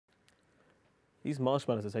These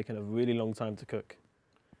marshmallows are taking a really long time to cook.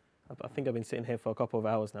 I think I've been sitting here for a couple of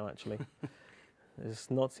hours now, actually. It does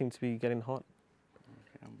not seem to be getting hot.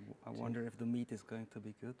 Okay, I wonder if the meat is going to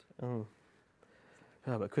be good. Oh.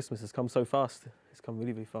 Yeah, but Christmas has come so fast. It's come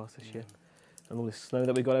really, really fast this year. And all this snow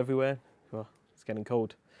that we got everywhere, well, it's getting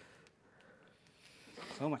cold.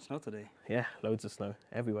 So much snow today. Yeah, loads of snow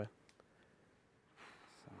everywhere.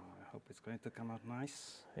 So I hope it's going to come out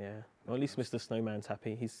nice. Yeah, well, at least Mr. Snowman's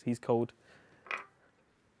happy. He's cold.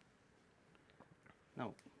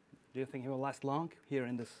 No, do you think he will last long here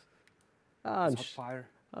in this I'm hot fire?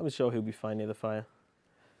 I'm sure he'll be fine near the fire.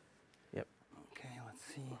 Yep. Okay, let's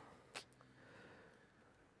see.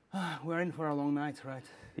 We're in for a long night, right?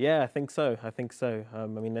 Yeah, I think so. I think so. I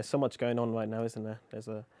mean, there's so much going on right now, isn't there? There's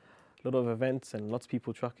a lot of events and lots of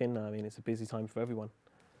people trucking. I mean, it's a busy time for everyone.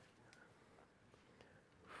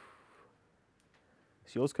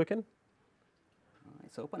 Is yours cooking?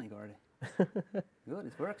 It's opening already. Good,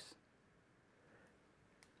 it works.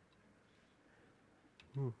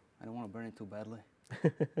 I don't want to burn it too badly.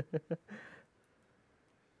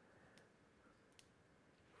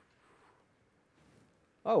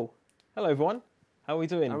 Oh, hello everyone. How are we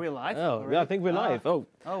doing? Are we live? Oh, already? yeah, I think we're live. Oh,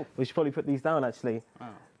 we should probably put these down actually. Oh.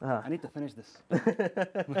 I need to finish this.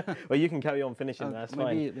 Well, you can carry on finishing. That's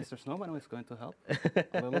maybe fine. Mr. Snowman is going to help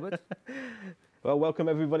a little bit. Well, welcome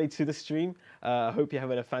everybody to the stream. I hope you're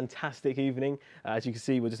having a fantastic evening. As you can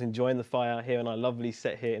see, we're just enjoying the fire here on our lovely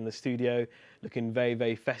set here in the studio, looking very,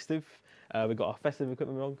 very festive. We've got our festive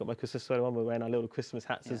equipment on, got my Christmas sweater on, we're wearing our little Christmas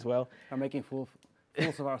hats as well. We're making fools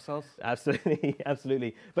of ourselves. Absolutely,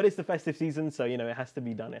 absolutely. But it's the festive season, so you know it has to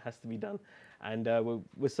be done. It has to be done, and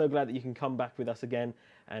we're so glad that you can come back with us again,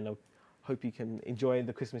 and I hope you can enjoy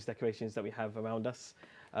the Christmas decorations that we have around us.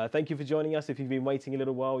 Thank you for joining us. If you've been waiting a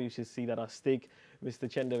little while, you should see that our Stig, Mr.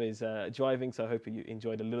 Chender, is driving, so I hope you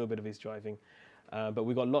enjoyed a little bit of his driving. But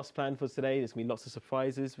we've got lots planned for today. There's going to be lots of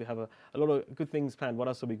surprises. We have a lot of good things planned. What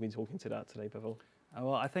else have we been talking about today, Pavel?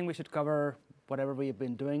 Well, I think we should cover whatever we've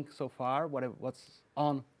been doing so far, what's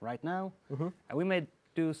on right now. And we may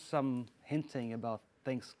do some hinting about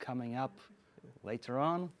things coming up later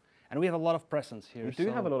on. And we have a lot of presents here. We do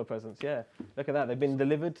have a lot of presents, yeah. Look at that. They've been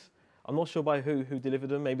delivered. I'm not sure by who delivered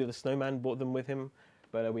them. Maybe the snowman brought them with him.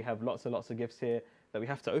 But we have lots and lots of gifts here that we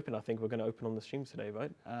have to open. I think we're going to open on the stream today,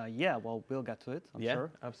 right? Yeah, well, we'll get to it, I'm sure.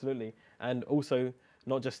 Yeah, absolutely. And also,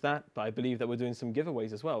 not just that, but I believe that we're doing some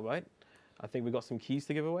giveaways as well, right? I think we've got some keys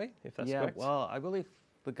to give away, if that's correct. Yeah, well, I believe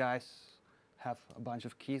the guys have a bunch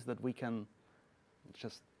of keys that we can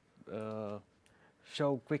just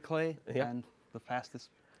show quickly, and the fastest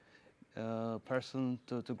person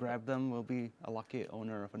to grab them will be a lucky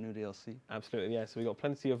owner of a new DLC. Absolutely, yeah. So we've got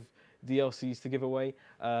plenty of DLCs to give away,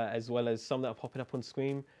 as well as some that are popping up on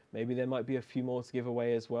screen. Maybe there might be a few more to give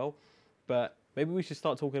away as well. But maybe we should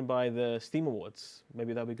start talking by the Steam Awards.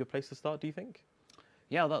 Maybe that would be a good place to start, do you think?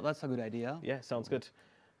 Yeah, that's a good idea. Yeah, sounds good.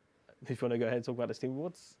 If you want to go ahead and talk about the Steam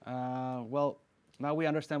Awards. Well, now we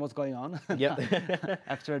understand what's going on. Yep.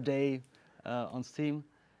 After a day on Steam.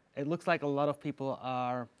 It looks like a lot of people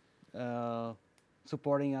are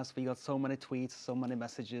supporting us. We got so many tweets, so many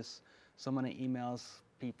messages, so many emails,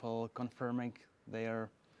 people confirming their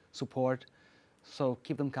support. So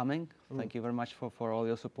keep them coming. Thank you very much for all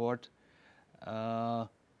your support.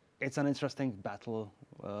 It's an interesting battle,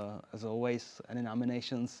 as always, and in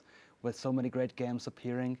nominations with so many great games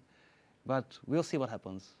appearing. But we'll see what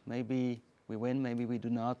happens. Maybe we win, maybe we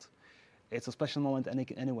do not. It's a special moment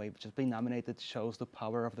anyway. Just being nominated shows the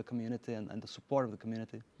power of the community and the support of the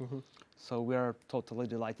community. So we're totally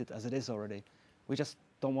delighted as it is already. We just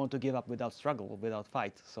don't want to give up without struggle, without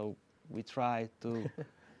fight. So we try to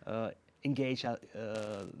engage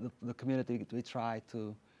the community. We try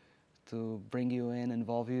to bring you in,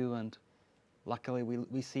 involve you, and luckily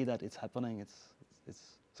we see that it's happening.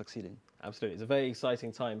 It's succeeding. Absolutely, it's a very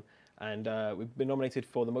exciting time. And we've been nominated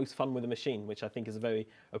for the most fun with a machine, which I think is a very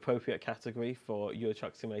appropriate category for Euro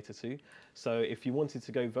Truck Simulator 2. So if you wanted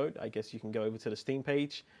to go vote, I guess you can go over to the Steam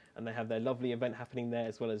page, and they have their lovely event happening there,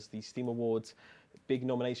 as well as the Steam Awards. Big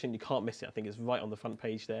nomination, you can't miss it. I think it's right on the front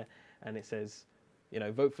page there, and it says, you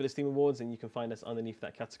know, vote for the Steam Awards, and you can find us underneath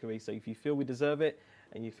that category. So if you feel we deserve it,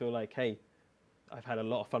 and you feel like, hey, I've had a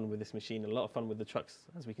lot of fun with this machine, a lot of fun with the trucks,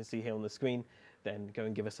 as we can see here on the screen, then go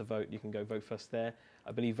and give us a vote. You can go vote for us there.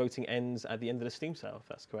 I believe voting ends at the end of the Steam sale, if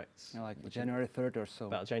that's correct. Yeah, like January 3rd or so.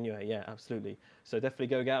 About January, yeah, absolutely. So definitely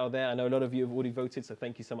go get out there. I know a lot of you have already voted, so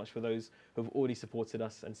thank you so much for those who have already supported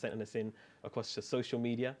us and sent us in across the social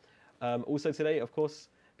media. Also today, of course,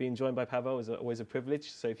 being joined by Pavel is always a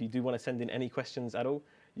privilege. So if you do want to send in any questions at all,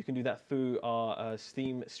 you can do that through our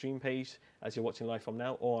Steam stream page as you're watching live from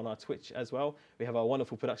now, or on our Twitch as well. We have our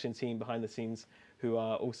wonderful production team behind the scenes who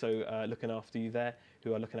are also looking after you there,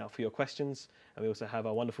 who are looking out for your questions. And we also have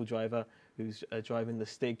our wonderful driver who's driving the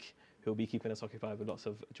Stig, who'll be keeping us occupied with lots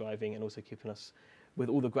of driving and also keeping us with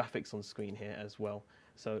all the graphics on screen here as well.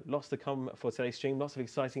 So lots to come for today's stream, lots of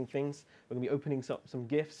exciting things. We're going to be opening up some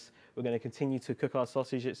gifts. We're going to continue to cook our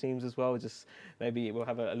sausage, it seems, as well. Just maybe we'll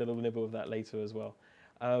have a little nibble of that later as well.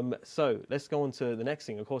 So let's go on to the next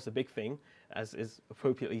thing. Of course, the big thing, as is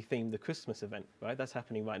appropriately themed, the Christmas event, right? That's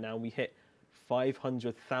happening right now. We hit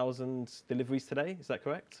 500,000 deliveries today. Is that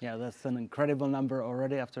correct? Yeah, that's an incredible number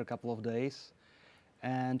already after a couple of days.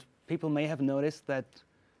 And people may have noticed that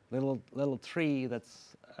little tree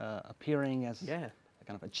that's appearing as a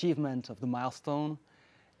kind of achievement of the milestone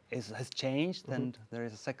has changed, and there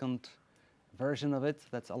is a second version of it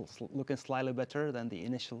that's also looking slightly better than the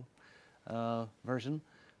initial version.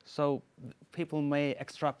 So people may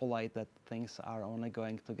extrapolate that things are only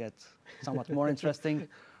going to get somewhat more interesting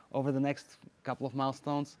over the next couple of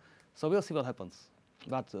milestones. So we'll see what happens.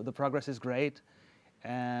 But the progress is great,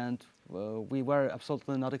 and we were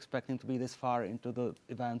absolutely not expecting to be this far into the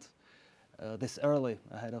event this early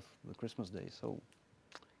ahead of the Christmas day. So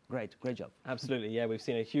great job. Absolutely, yeah. We've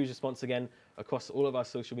seen a huge response again across all of our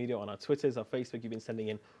social media, on our Twitters, our Facebook. You've been sending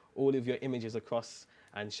in all of your images across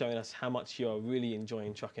and showing us how much you're really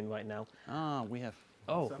enjoying trucking right now. Ah, we have.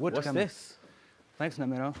 Oh, what's this? Thanks,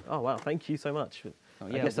 Namiro. Oh, wow. Thank you so much. Oh,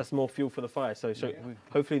 I guess that's more fuel for the fire. So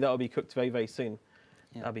hopefully that'll be cooked very, very soon.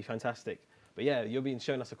 Yeah. That'll be fantastic. But yeah, you're being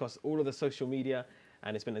shown us across all of the social media,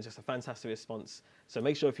 and it's been just a fantastic response. So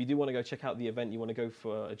make sure if you do want to go check out the event, you want to go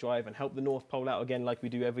for a drive and help the North Pole out again like we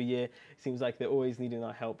do every year. It seems like they're always needing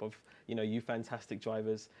our help of, you fantastic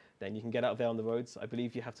drivers. Then you can get out there on the roads. I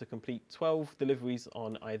believe you have to complete 12 deliveries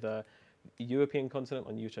on either the European continent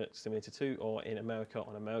on Euro Truck Simulator 2 or in America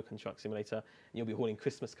on American Truck Simulator. And you'll be hauling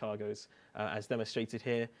Christmas cargoes as demonstrated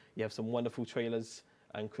here. You have some wonderful trailers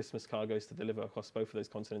and Christmas cargoes to deliver across both of those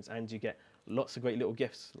continents, and you get lots of great little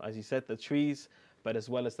gifts. As you said, the trees, but as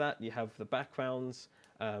well as that, you have the backgrounds,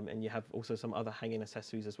 and you have also some other hanging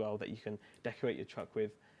accessories as well that you can decorate your truck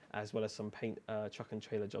with, as well as some paint truck and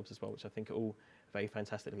trailer jobs as well, which I think are all very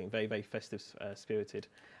fantastic looking, very, very festive spirited.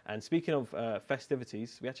 And speaking of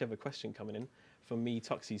festivities, we actually have a question coming in from me,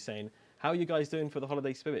 Toxie, saying, how are you guys doing for the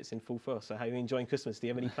holiday spirits in full force? So how are you enjoying Christmas? Do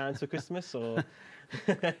you have any plans for Christmas? Or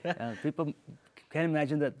people can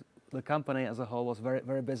imagine that the company as a whole was very,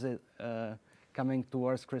 very busy coming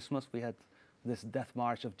towards Christmas. We had this death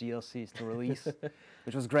march of DLCs to release,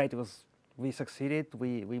 which was great. We succeeded.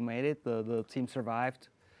 We made it. The team survived.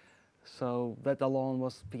 So that alone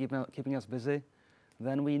was keeping us busy.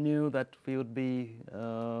 Then we knew that we would be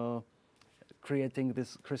creating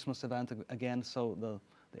this Christmas event again. So the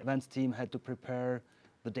events team had to prepare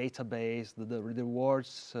the database, the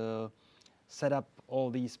rewards, set up all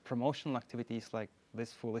these promotional activities like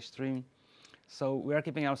this foolish stream. So we are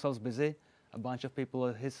keeping ourselves busy. A bunch of people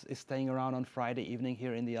is staying around on Friday evening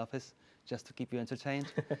here in the office just to keep you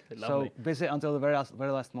entertained. So busy until the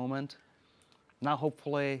very last moment. Now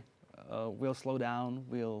hopefully we'll slow down,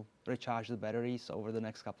 we'll recharge the batteries over the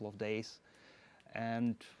next couple of days,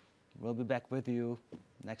 and we'll be back with you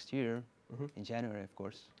next year in January, of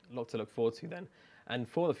course. A lot to look forward to then. And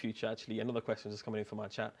for the future, actually, another question just coming in from our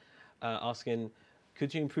chat, asking,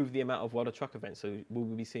 could you improve the amount of World of Truck events? So will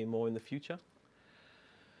we be seeing more in the future?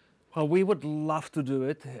 Well, we would love to do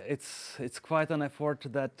it. It's quite an effort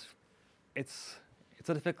that it's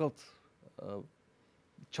a difficult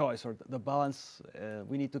choice, or the balance.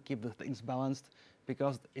 We need to keep the things balanced,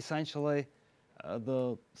 because essentially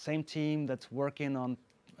the same team that's working on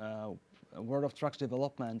World of Trucks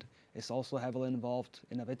development is also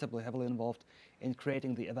inevitably heavily involved in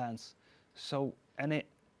creating the events. So any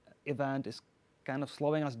event is kind of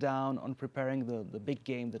slowing us down on preparing the big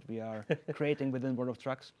game that we are creating within World of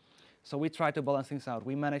Trucks. So we try to balance things out.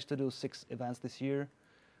 We managed to do 6 events this year.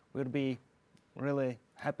 We'll be really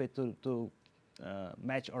happy to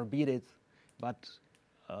match or beat it, but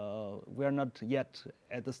we're not yet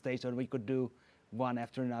at the stage where we could do one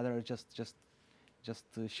after another, just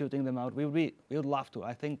shooting them out. We would love to.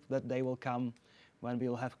 I think that day will come when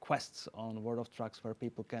we'll have quests on World of Trucks where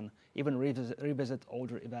people can even revisit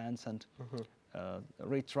older events and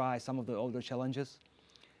retry some of the older challenges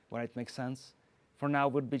where it makes sense. For now,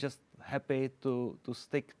 we'd be just happy to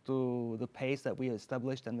stick to the pace that we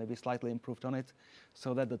established and maybe slightly improved on it,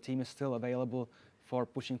 so that the team is still available for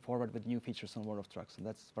pushing forward with new features on World of Trucks. And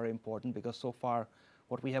that's very important, because so far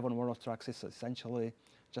what we have on World of Trucks is essentially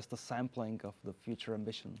just a sampling of the future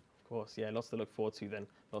ambition. Of course, yeah, lots to look forward to then.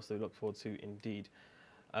 Lots to look forward to indeed.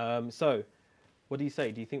 So, what do you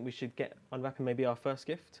say? Do you think we should get unwrapping maybe our first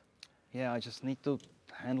gift? Yeah, I just need to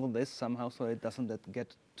handle this somehow so it doesn't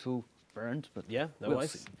get too burned. But Yeah, no we'll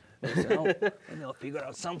worries. see. Maybe I'll figure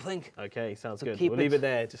out something. Okay, sounds To good. keep We'll leave it. it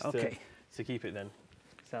there just Okay. to keep it then.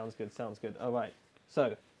 Sounds good, sounds good. All right.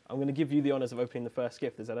 So, I'm going to give you the honors of opening the first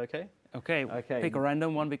gift. Is that okay? Okay. Okay. Pick a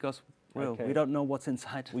random one because Okay. we don't know what's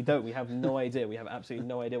inside. We don't. We have no idea. We have absolutely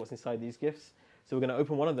no idea what's inside these gifts. So we're going to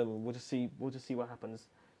open one of them and we'll just see what happens.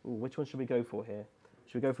 Ooh, which one should we go for here?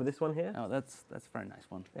 Should we go for this one here? Oh, that's a very nice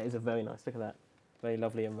one. That is a very nice. Look at that. Very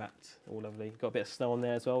lovely and wrapped. All lovely. Got a bit of snow on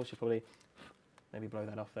there as well. We should probably maybe blow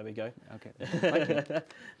that off. There we go. Okay. Thank you.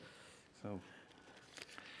 So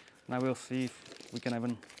now we'll see if we can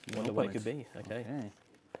even Wonder open what it could be. Okay.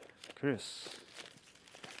 Chris.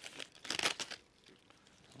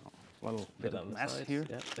 A little Put bit that of on the mess sides. here.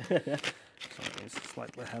 Yeah. So it's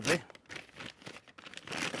slightly heavy.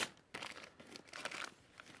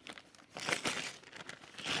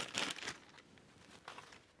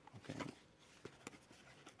 Okay.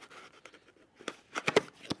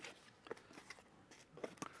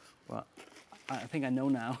 Well, I think I know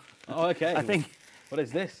now. Oh, okay. I think What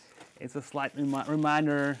is this? it's a slight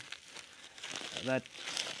reminder that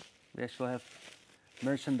we actually have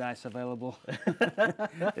merchandise available.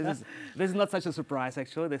 this is not such a surprise,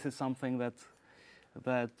 actually. This is something that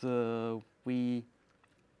we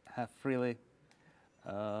have really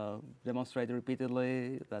demonstrated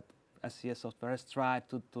repeatedly, that SCS Software has tried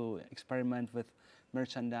to experiment with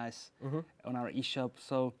merchandise on our eShop.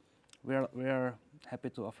 So we are happy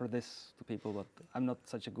to offer this to people, but I'm not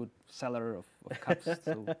such a good seller of cups.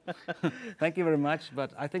 So thank you very much.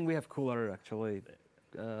 But I think we have cooler, actually,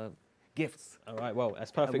 gifts. All right. Well,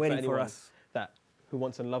 that's perfect for waiting anyone for us. that who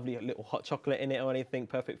wants a lovely little hot chocolate in it or anything.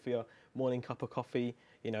 Perfect for your morning cup of coffee.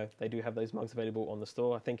 You know, they do have those mugs available on the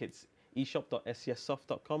store. I think it's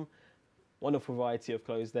eshop.scssoft.com. Wonderful variety of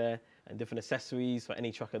clothes there and different accessories for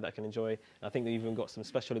any trucker that can enjoy. And I think they've even got some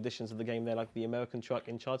special editions of the game there, like the American Truck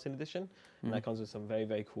Enchanted Edition. And that comes with some very,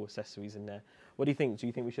 very cool accessories in there. What do you think? Do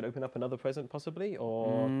you think we should open up another present possibly?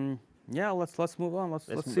 Or Yeah, let's move on. Let's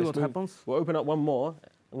see let's what move. happens. We'll open up one more.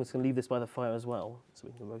 I'm just going to leave this by the fire as well, so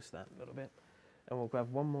we can roast that a little bit. And we'll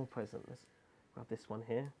grab one more present. Let's grab this one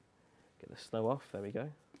here. Get the snow off. There we go.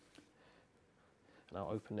 And I'll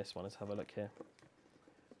open this one. Let's have a look here.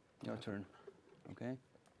 Your turn. Okay.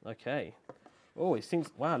 Okay. Oh, it seems...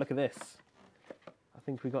 Wow, look at this. I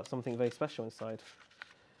think we got something very special inside.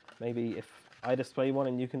 Maybe if I display one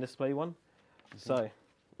and you can display one. So...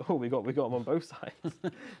 Oh, we got them on both sides.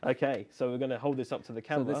 Okay, so we're going to hold this up to the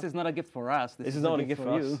camera. So this is not a gift for us. This is not a gift for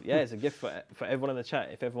us. you. Yeah, it's a gift for everyone in the chat,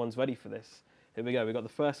 if everyone's ready for this. Here we go. We've got the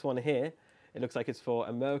first one here. It looks like it's for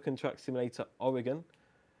American Truck Simulator Oregon.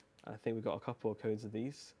 I think we've got a couple of codes of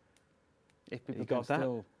these. If people You can got that?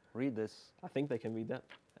 still read this. I think they can read that.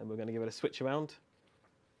 And we're going to give it a switch around.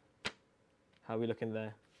 How are we looking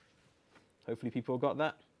there? Hopefully people got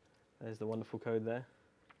that. There's the wonderful code there.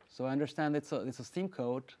 So I understand it's a Steam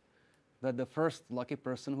code that the first lucky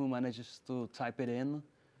person who manages to type it in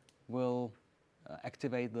will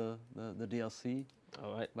activate the DLC.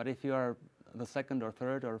 All right. But if you are the second or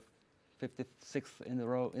third or 56th in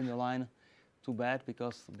the line, too bad,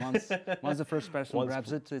 because once the first person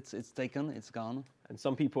grabs it, it's taken, it's gone. And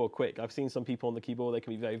some people are quick. I've seen some people on the keyboard, they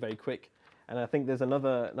can be very, very quick. And I think there's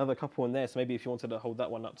another couple in there, so maybe if you wanted to hold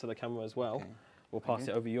that one up to the camera as well, Okay. we'll pass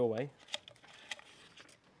it over your way.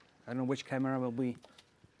 I don't know which camera will be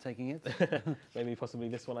taking it. Maybe possibly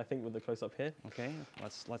this one, I think, with the close-up here. Okay,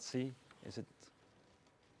 let's see. Is it?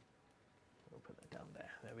 We'll put that down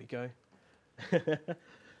there. There we go.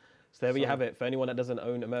 So there we have it. For anyone that doesn't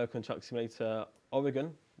own American Truck Simulator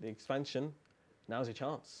Oregon, the expansion, now's your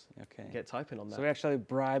chance. Okay. Get typing on that. So we're actually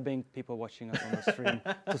bribing people watching us on the stream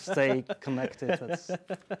to stay connected.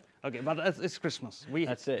 Okay, but it's Christmas.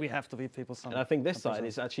 That's it. We have to give people some. And I think this some side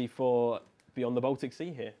presents. is actually for beyond the Baltic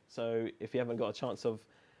Sea here. So if you haven't got a chance of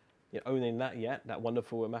owning that yet, that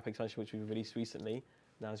wonderful map expansion which we've released recently,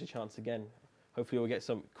 now's your chance again. Hopefully we'll get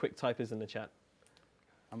some quick typers in the chat.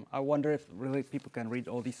 I wonder if really people can read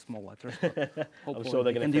all these small letters. But I'm sure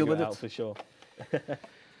they're going to deal figure with it out for sure.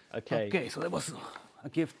 Okay. Okay, so that was a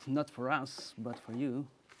gift not for us, but for you.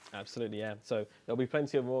 Absolutely, yeah. So there'll be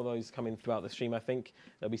plenty of more of those coming throughout the stream, I think.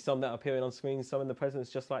 There'll be some that are appearing on screen, some in the presents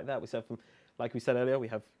just like that. Like we said earlier, we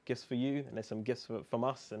have gifts for you, and there's some gifts from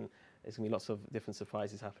us, and there's going to be lots of different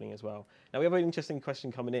surprises happening as well. Now, we have an interesting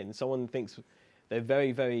question coming in. Someone thinks they're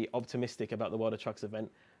very, very optimistic about the World of Trucks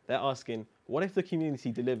event, they're asking, what if the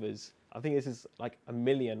community delivers? I think this is like 1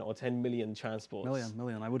 million or 10 million transports.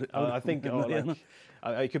 Million. I would I think million. like,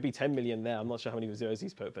 it could be 10 million there. I'm not sure how many zeros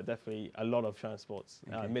he's put, but definitely a lot of transports.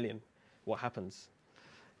 Okay. 1 million. What happens?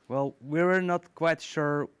 Well, we were not quite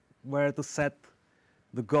sure where to set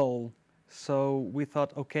the goal. So we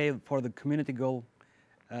thought, okay, for the community goal,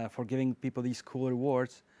 for giving people these cool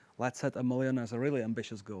rewards, let's set 1 million as a really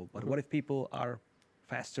ambitious goal. But what if people are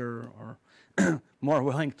faster or more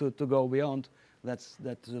willing to go beyond that's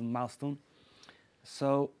a milestone?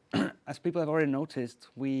 So as people have already noticed,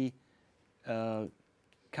 we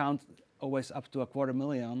count always up to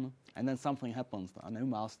 250,000, and then something happens. A new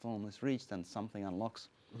milestone is reached and something unlocks.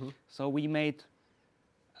 So we made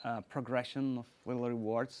a progression of little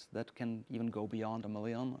rewards that can even go beyond 1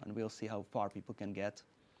 million, and we'll see how far people can get.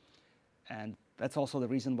 And that's also the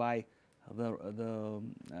reason why the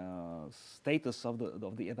status of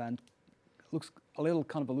the event looks a little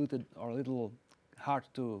convoluted or a little hard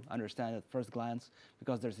to understand at first glance,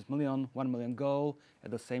 because there's this 1 million goal.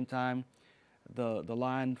 At the same time, the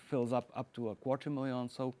line fills up to 250,000.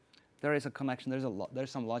 So there is a connection.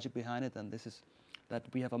 There's some logic behind it, and this is that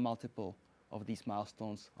we have a multiple of these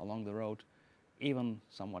milestones along the road, even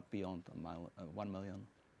somewhat beyond 1 million.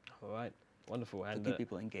 All right, wonderful. And to keep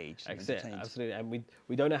people engaged and entertained. Absolutely, and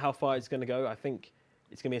we don't know how far it's going to go. I think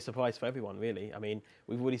it's going to be a surprise for everyone, really. I mean,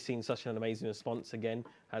 we've already seen such an amazing response again,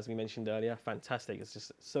 as we mentioned earlier. Fantastic. It's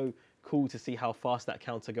just so cool to see how fast that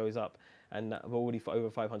counter goes up, and we're already for over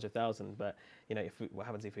 500,000. But you know, what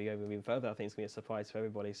happens if we go even further? I think it's going to be a surprise for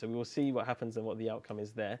everybody. So we will see what happens and what the outcome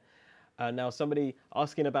is there. Now, somebody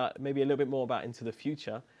asking about maybe a little bit more about into the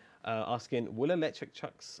future, asking, will electric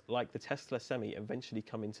trucks like the Tesla Semi eventually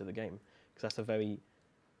come into the game? Because that's a very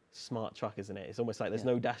smart truck, isn't it? It's almost like there's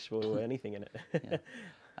no dashboard or anything in it.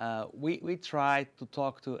 We try to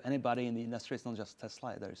talk to anybody in the industry. It's not just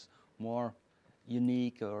Tesla. There's more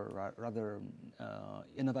unique or rather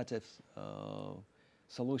innovative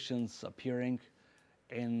solutions appearing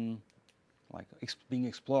in being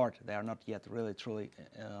explored. They are not yet really truly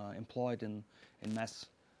employed in mass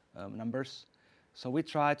numbers. So we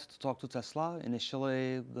tried to talk to Tesla.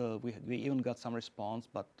 Initially, we even got some response,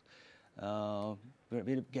 but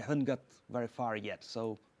we haven't got very far yet.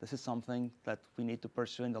 So this is something that we need to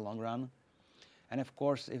pursue in the long run. And of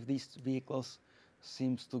course, if these vehicles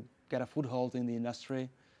seems to get a foothold in the industry,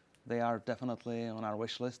 they are definitely on our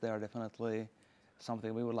wish list. They are definitely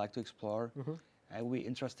something we would like to explore. It will be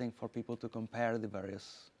interesting for people to compare the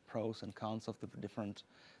various pros and cons of the different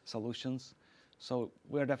solutions. So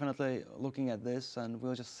we're definitely looking at this, and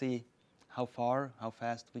we'll just see how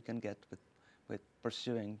fast we can get with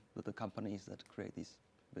pursuing with the companies that create these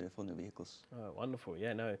beautiful new vehicles. Oh, wonderful.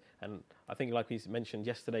 Yeah, no. And I think like we mentioned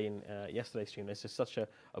yesterday in yesterday's stream, there's just such a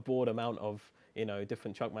broad amount of, you know,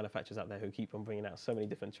 different truck manufacturers out there who keep on bringing out so many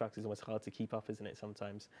different trucks. It's almost hard to keep up, isn't it,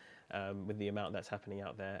 sometimes, with the amount that's happening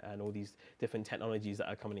out there and all these different technologies that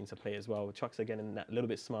are coming into play as well. Trucks are getting a little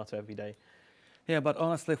bit smarter every day. Yeah, but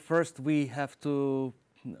honestly, first we have to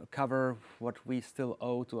cover what we still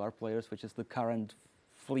owe to our players, which is the current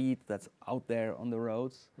fleet that's out there on the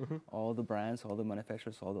roads, all the brands, all the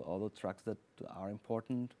manufacturers, all the trucks that are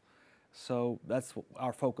important. So that's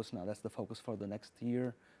our focus now. That's the focus for the next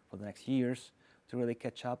year, for the next years, to really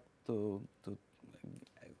catch up, to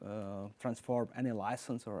transform any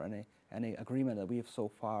license or any agreement that we have so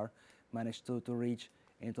far managed to reach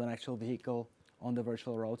into an actual vehicle on the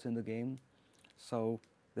virtual roads in the game. So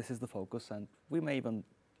this is the focus, and we may even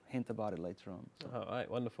hint about it later on. So. All right,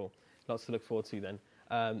 wonderful. Lots to look forward to then.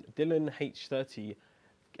 Dylan H30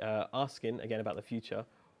 asking again about the future.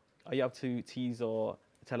 Are you able to tease or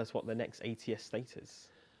tell us what the next ATS state is?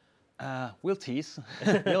 We'll tease,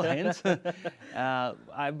 we'll hint.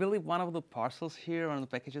 I believe one of the parcels here, one of the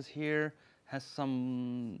packages here, has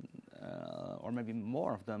some, or maybe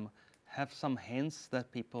more of them, have some hints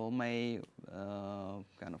that people may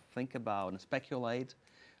kind of think about and speculate.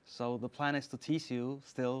 So the plan is to tease you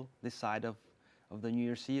still this side of the New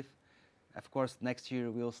Year's Eve. Of course, next year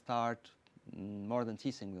we'll start, more than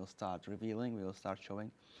teasing, we'll start revealing, we'll start showing.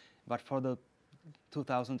 But for the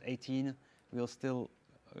 2018, we'll still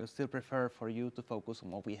prefer for you to focus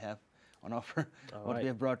on what we have on offer, what we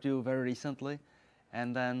have brought you very recently,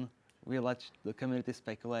 and then we'll let the community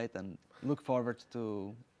speculate and look forward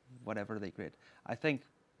to whatever they create. I think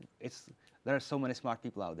there are so many smart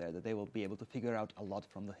people out there that they will be able to figure out a lot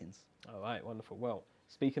from the hints. All right, wonderful. Well,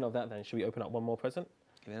 speaking of that then, should we open up one more present?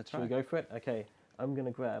 Give it a try. Should we go for it? Okay, I'm going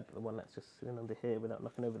to grab the one that's just sitting under here without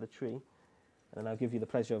knocking over the tree, and then I'll give you the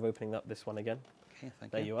pleasure of opening up this one again. Okay,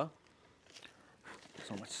 thank you. There you are.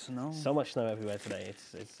 So much snow. So much snow everywhere today.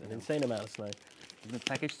 It's an insane amount of snow. It's been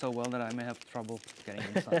packaged so well that I may have trouble getting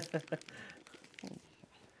inside.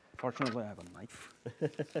 Fortunately, I have a knife.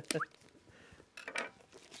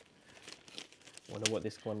 Wonder what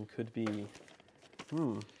this one could be.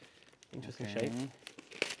 Interesting shape.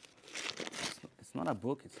 It's not a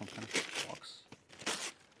book, it's some kind of box.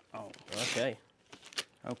 Oh. Okay.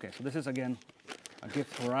 Okay, so this is again a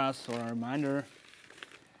gift for us, or a reminder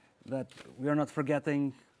that we are not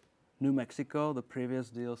forgetting New Mexico, the previous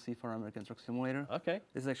DLC for American Truck Simulator. Okay.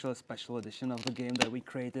 This is actually a special edition of the game that we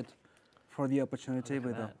created for the opportunity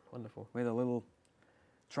with Wonderful. with a little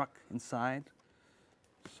truck inside.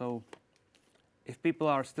 So if people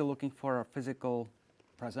are still looking for a physical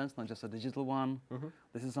presence, not just a digital one,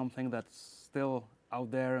 this is something that's still out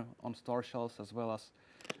there on store shelves, as well as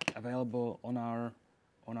available on our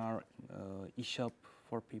eShop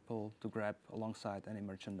for people to grab alongside any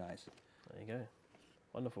merchandise. There you go.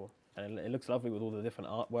 Wonderful. And it looks lovely with all the different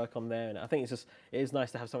artwork on there. And I think it is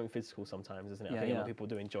nice to have something physical sometimes, isn't it? I think a lot of people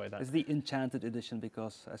do enjoy that. It's the Enchanted Edition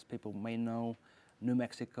because, as people may know, New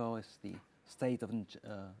Mexico is the state of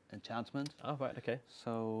enchantment. Oh, right, okay.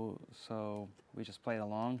 So we just played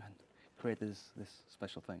along and created this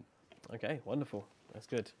special thing. Okay, wonderful. That's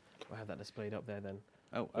good. We'll have that displayed up there then.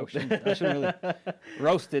 Oh, I shouldn't really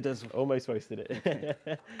roast it as well. Almost roasted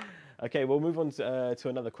it. Okay, we'll move on to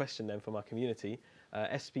another question then from our community.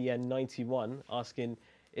 SPN91 asking,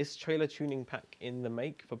 is trailer tuning pack in the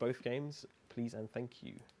make for both games? Please and thank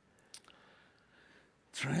you.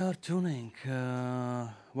 Trailer tuning.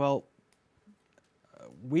 Well,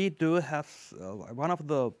 we do have one of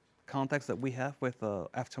the contacts that we have with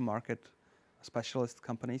aftermarket specialist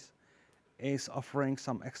companies is offering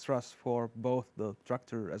some extras for both the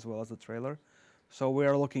tractor as well as the trailer. So we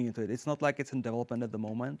are looking into it. It's not like it's in development at the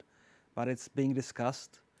moment, but it's being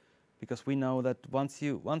discussed, because we know that once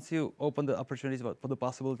you open the opportunities for the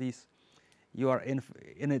possibilities, you are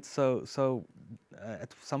in it. So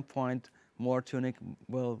at some point, more tuning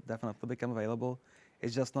will definitely become available.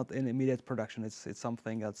 It's just not in immediate production. It's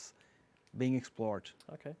something that's being explored.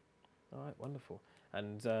 Okay, all right, wonderful.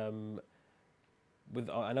 And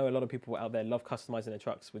I know a lot of people out there love customizing their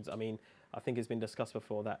trucks. I mean, I think it's been discussed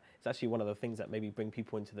before that it's actually one of the things that maybe bring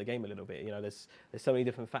people into the game a little bit. You know, there's so many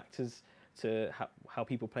different factors to how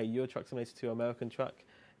people play Euro Truck Simulator to American Truck.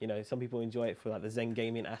 You know, some people enjoy it for like the Zen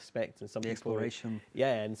gaming aspect, and some the people exploration.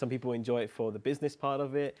 Yeah, and some people enjoy it for the business part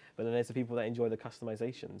of it. But then there's the people that enjoy the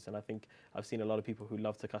customizations, and I think I've seen a lot of people who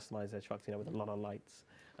love to customize their trucks. You know, with a lot of lights.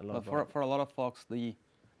 But for a lot of folks, the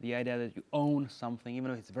idea that you own something, even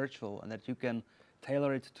if it's virtual, and that you can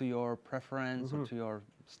tailor it to your preference or to your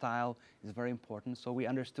style is very important. So we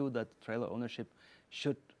understood that trailer ownership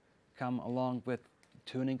should come along with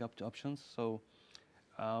tuning up to options. So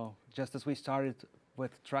just as we started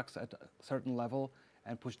with trucks at a certain level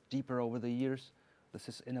and pushed deeper over the years, this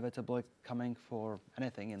is inevitably coming for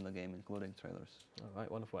anything in the game, including trailers. All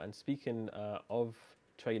right, wonderful. And speaking of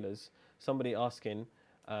trailers, somebody asking,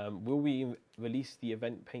 will we release the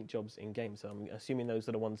event paint jobs in game? So I'm assuming those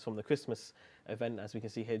are the ones from the Christmas event, as we can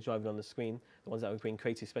see here driving on the screen, the ones that were being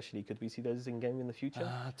created specially. Could we see those in game in the future?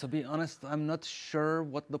 To be honest, I'm not sure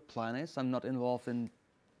what the plan is. I'm not involved in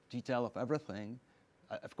detail of everything.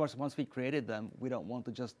 Of course, once we created them, we don't want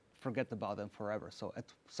to just forget about them forever. So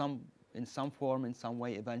in some form, in some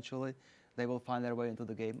way, eventually, they will find their way into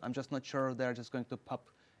the game. I'm just not sure they're just going to pop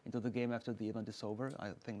into the game after the event is over. I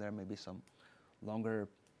think there may be some longer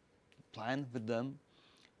plan with them,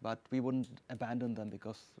 but we wouldn't abandon them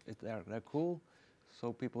because they're cool.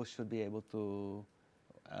 So people should be able to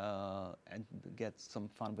and get some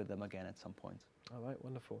fun with them again at some point. All right,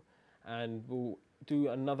 wonderful. And we'll do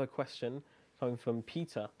another question coming from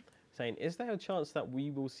Peter, saying, is there a chance that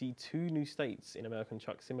we will see 2 new states in American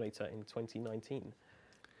Truck Simulator in 2019?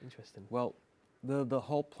 Interesting. Well, the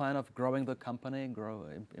whole plan of growing the company,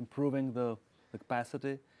 improving the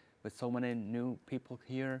capacity with so many new people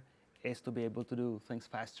here is to be able to do things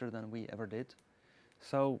faster than we ever did.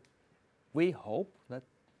 So we hope that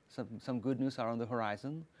some good news are on the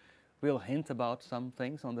horizon. We'll hint about some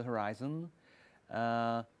things on the horizon.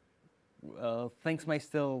 Things may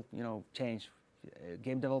still, change.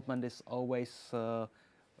 Game development is always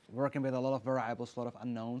working with a lot of variables, a lot of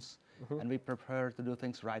unknowns, and we prefer to do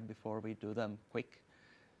things right before we do them quick.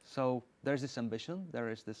 So there's this ambition, there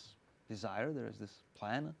is this desire, there is this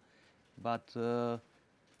plan, but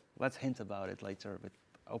let's hint about it later with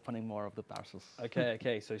opening more of the parcels.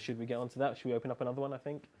 Okay, so should we get on to that? Should we open up another one, I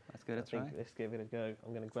think? Let's give it a try. Let's give it a go.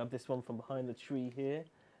 I'm going to grab this one from behind the tree here.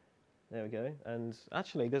 There we go. And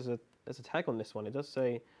actually, there's a tag on this one. It does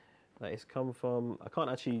say that it's come from, I can't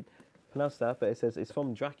actually pronounce that, but it says it's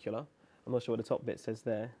from Dracula. I'm not sure what the top bit says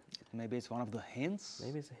there. Maybe it's one of the hints.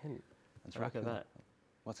 Maybe it's a hint. Let's Look at that.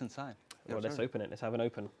 What's inside? Well, let's open it. Let's have an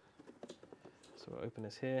open. So we'll open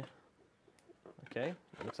this here. Okay,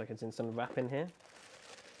 it looks like it's in some wrap in here.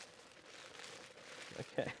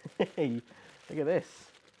 Okay, look at this.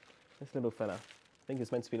 This little fella. I think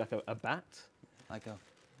it's meant to be like a bat. Like a,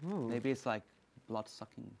 maybe it's like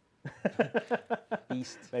blood-sucking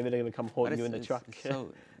beast. Maybe they're going to come haunt you in the truck.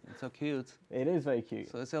 It's so cute. It is very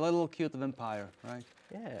cute. So it's a little cute vampire, right?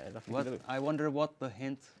 Yeah. I wonder what the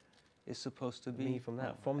hint is supposed to be. From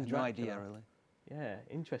that, from I have Dracula. no idea, really. Yeah,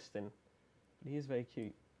 interesting. He is very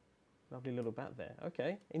cute. Lovely little bat there.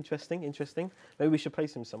 Okay, interesting. Maybe we should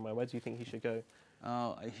place him somewhere. Where do you think he should go?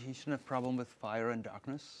 He shouldn't have problem with fire and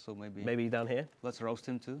darkness, so maybe down here. Let's roast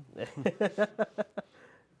him too.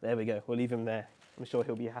 There we go. We'll leave him there. I'm sure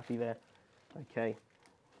he'll be happy there. Okay.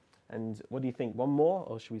 And what do you think? One more,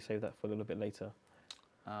 or should we save that for a little bit later?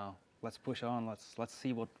 Let's push on. Let's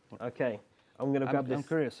see what. Okay. I'm gonna grab this. I'm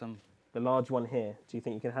curious. The large one here. Do you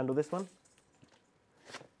think you can handle this one?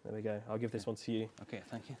 There we go. I'll give this one to you. Okay,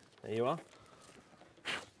 thank you. There you are.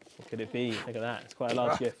 What could it be? Look at that. It's quite a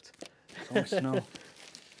large gift. So much snow.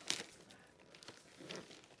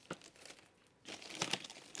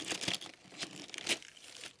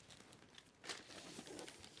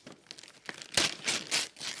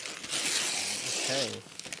 Okay.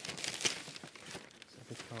 So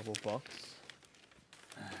big cardboard box.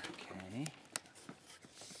 Okay.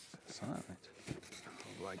 Inside. How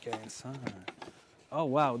do I get inside? Oh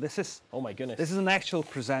wow, this is. Oh my goodness. This is an actual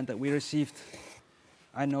present that we received.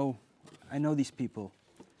 I know these people.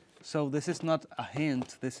 So this is not a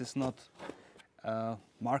hint. This is not a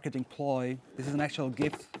marketing ploy. This is an actual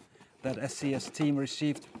gift that SCS team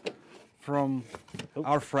received from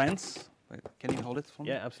our friends. Wait, can you hold it for me?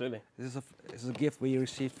 Yeah, absolutely. This is a gift we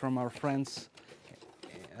received from our friends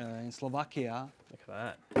in Slovakia. Look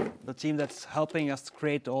at that. The team that's helping us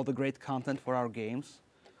create all the great content for our games.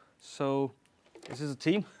 So this is a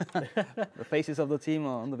team. The faces of the team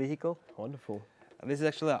on the vehicle. Wonderful. This is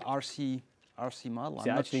actually an RC model. So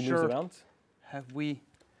it actually moves around? Have we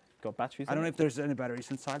got batteries? I don't know if there's any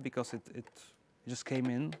batteries inside because it just came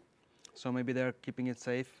in. So maybe they're keeping it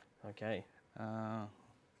safe. Okay. No,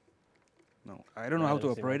 I don't know how to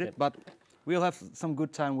operate it, but we'll have some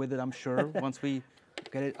good time with it, I'm sure, once we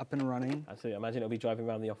get it up and running. Absolutely. I imagine it'll be driving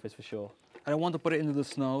around the office for sure. I don't want to put it into the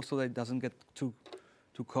snow so that it doesn't get too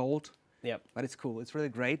cold. Yep. But it's cool. It's really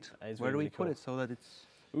great. Where do we put it so that it's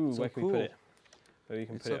Ooh, so where can we put it? Maybe we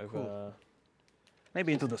can put it over... Cool.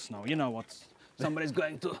 Maybe into the snow. You know what? Somebody's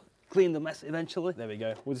going to clean the mess eventually. There we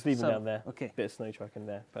go. We'll just leave them down there. Okay. Bit of snow track in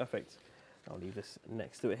there. Perfect. I'll leave this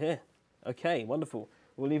next to it here. Okay, wonderful.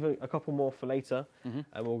 We'll leave a couple more for later,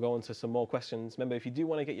 and we'll go on to some more questions. Remember, if you do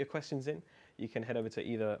want to get your questions in, you can head over to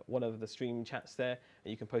either one of the stream chats there,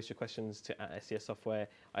 and you can post your questions to @SCS Software,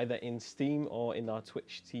 either in Steam or in our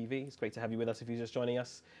Twitch TV. It's great to have you with us if you're just joining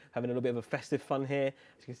us, having a little bit of a festive fun here.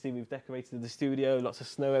 As you can see, we've decorated the studio, lots of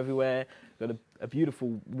snow everywhere. We've got a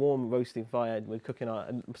beautiful, warm roasting fire. We're cooking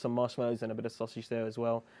some marshmallows and a bit of sausage there as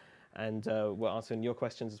well. And we're answering your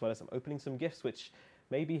questions as well as I'm opening some gifts, which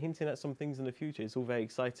may be hinting at some things in the future. It's all very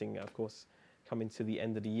exciting, of course, coming to the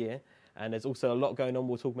end of the year. And there's also a lot going on.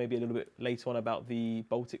 We'll talk maybe a little bit later on about the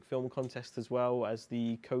Baltic Film Contest as well as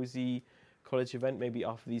the Cozy College event, maybe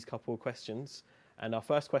after these couple of questions. And our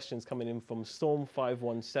first question is coming in from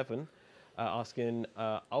Storm517, asking,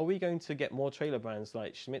 are we going to get more trailer brands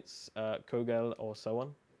like Schmitz, Kogel, or so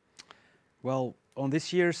on? Well, on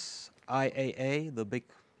this year's IAA, the big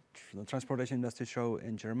transportation industry show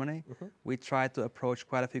in Germany, we tried to approach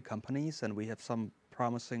quite a few companies, and we have some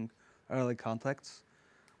promising early contacts.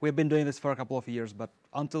 We've been doing this for a couple of years, but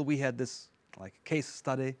until we had this case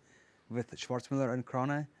study with Schwarzmüller and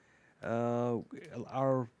Krone,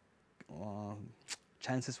 our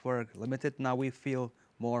chances were limited. Now we feel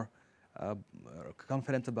more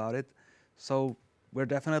confident about it. So we're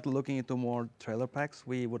definitely looking into more trailer packs.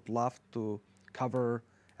 We would love to cover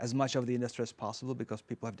as much of the industry as possible because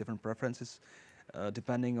people have different preferences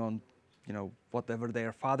depending on whatever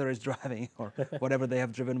their father is driving or whatever they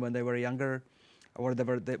have driven when they were younger, or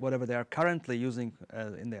whatever they are currently using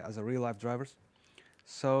as a real life drivers.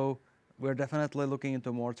 So we're definitely looking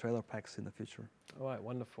into more trailer packs in the future. All right,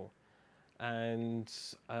 wonderful. And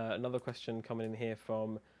another question coming in here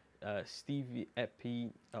from Stevie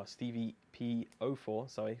P04,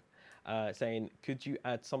 sorry, saying, could you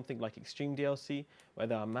add something like Extreme DLC, where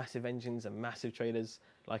there are massive engines and massive trailers,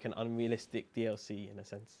 like an unrealistic DLC in a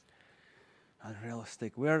sense?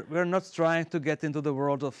 Unrealistic. We're not trying to get into the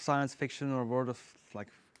world of science fiction or world of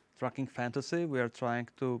trucking fantasy. We are trying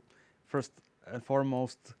to first and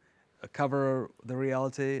foremost cover the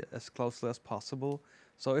reality as closely as possible.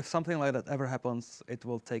 So if something like that ever happens, it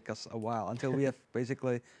will take us a while until we have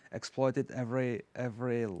basically exploited every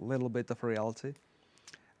little bit of reality.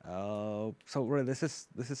 So really, this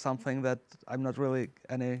is something that I'm not really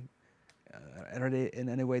ready in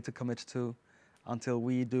any way to commit to until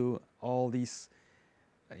we do all these,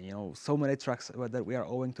 so many tracks that we are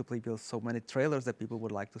owing to people, so many trailers that people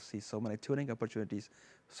would like to see, so many tuning opportunities,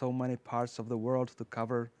 so many parts of the world to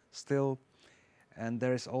cover still, and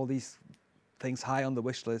there is all these things high on the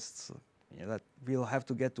wish lists that we'll have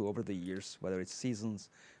to get to over the years, whether it's seasons,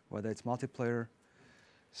 whether it's multiplayer.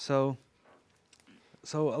 So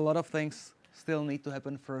a lot of things still need to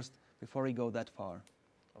happen first before we go that far.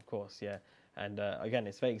 Of course, yeah. And again,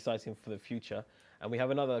 it's very exciting for the future. And we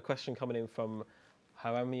have another question coming in from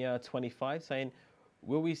Haramia25 saying,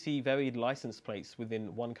 will we see varied license plates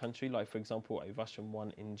within one country, like, for example, a Russian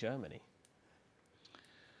one in Germany?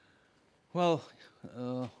 Well,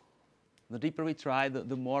 the deeper we try,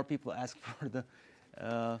 the more people ask for the.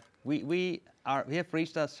 We have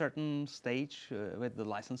reached a certain stage with the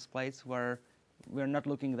license plates where we're not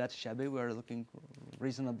looking that shabby. We're looking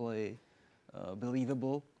reasonably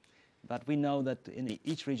believable, but we know that in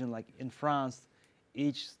each region, like in France,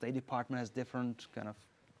 each State Department has different kind of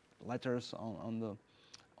letters on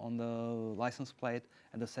the license plate,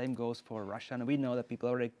 and the same goes for Russia. And we know that people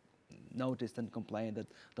already noticed and complained that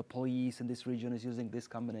the police in this region is using this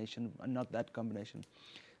combination and not that combination.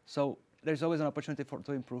 So there's always an opportunity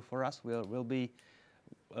to improve for us. We'll be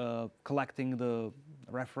collecting the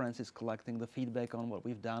references, collecting the feedback on what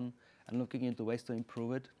we've done, and looking into ways to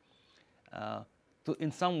improve it.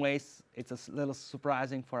 In some ways, it's a little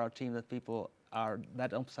surprising for our team that people are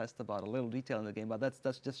that obsessed about a little detail in the game, but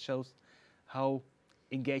that just shows how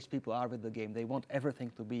engaged people are with the game. They want everything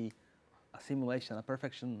to be a simulation, a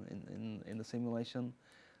perfection in the simulation.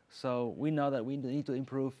 So we know that we need to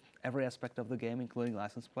improve every aspect of the game, including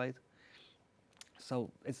license plate. So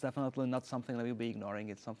it's definitely not something that we'll be ignoring.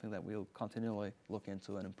 It's something that we'll continually look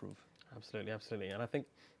into and improve. Absolutely, absolutely. And I think,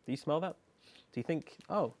 do you smell that? Do you think,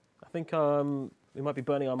 I think we might be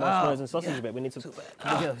burning our marshmallows and sausage a bit. We need to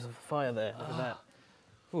get some fire there. Look at that.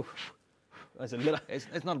 Oof. There's a little.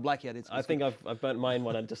 It's not black yet. I think I've burnt mine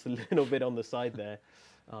one and just a little bit on the side there.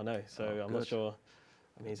 Oh no, so I'm not sure.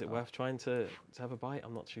 I mean, is it worth trying to have a bite?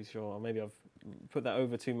 I'm not too sure. Or maybe I've put that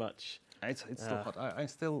over too much. It's still hot. I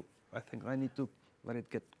think I need to let it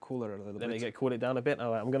get cooler a little bit. Let it cool it down a bit.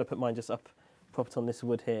 All right, I'm going to put mine just up, propped on this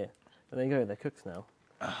wood here. And there you go, they're cooked now.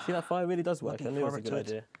 See, that fire really does work. I knew it was a good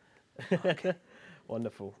idea. Okay.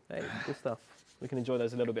 Wonderful. Hey, good stuff. We can enjoy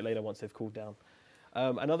those a little bit later once they've cooled down.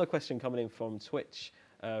 Another question coming in from Twitch,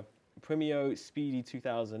 Premio Speedy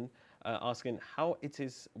 2000, asking how it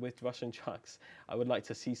is with Russian trucks. I would like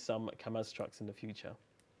to see some KAMAZ trucks in the future.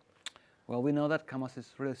 Well, we know that KAMAZ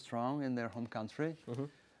is really strong in their home country. Mm-hmm.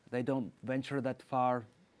 They don't venture that far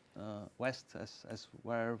west as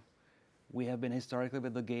where we have been historically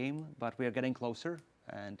with the game, but we are getting closer,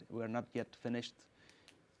 and we're not yet finished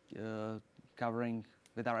covering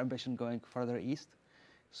with our ambition going further east.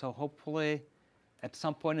 So hopefully, at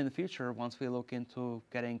some point in the future, once we look into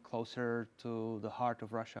getting closer to the heart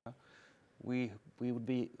of Russia, we would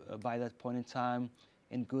be, by that point in time,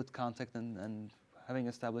 in good contact and having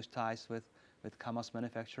established ties with KAMAZ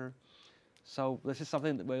manufacturer. So this is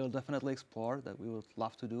something that we will definitely explore, that we would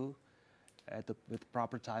love to do with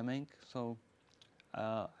proper timing. So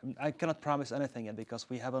I cannot promise anything yet because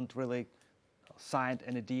we haven't really signed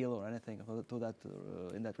any deal or anything to that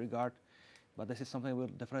in that regard. But this is something we'll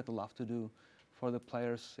definitely love to do for the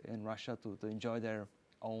players in Russia to enjoy their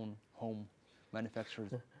own home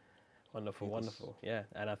manufactured. Wonderful, wonderful. Yeah,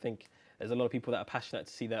 and I think there's a lot of people that are passionate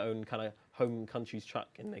to see their own kind of home country's truck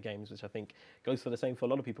in their games, which I think goes for the same for a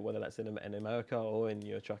lot of people, whether that's in America or in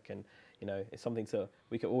your truck. And, you know, it's something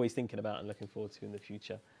we could always thinking about and looking forward to in the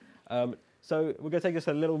future. So we're going to take just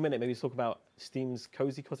a little minute, maybe to talk about Steam's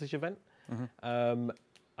Cozy Cottage event. Mm-hmm.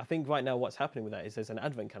 I think right now what's happening with that is there's an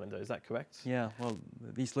advent calendar. Is that correct? Yeah, well,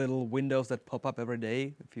 these little windows that pop up every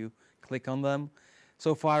day, if you click on them.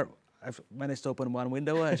 So far, I've managed to open one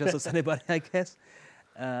window, just as anybody, I guess.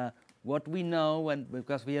 What we know,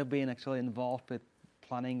 because we have been actually involved with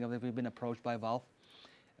planning, we've been approached by Valve,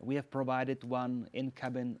 we have provided one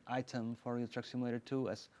in-cabin item for Euro Truck Simulator 2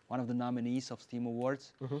 as one of the nominees of Steam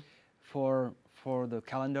Awards for the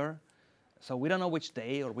calendar. So we don't know which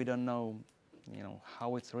day, or we don't know,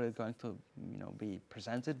 how it's really going to, be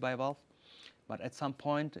presented by Valve. But at some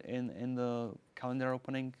point in the calendar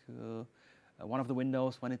opening, one of the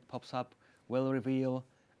windows, when it pops up, will reveal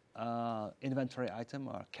inventory item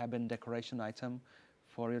or cabin decoration item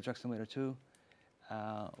for Euro Truck Simulator 2.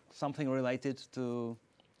 something related to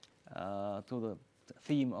the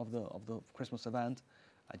theme of the Christmas event,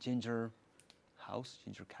 a ginger house,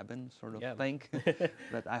 ginger cabin sort of thing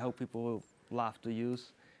that I hope people will love to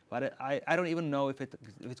use. But I don't even know if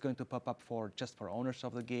it's going to pop up just for owners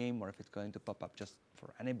of the game, or if it's going to pop up just for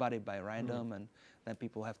anybody by random, and then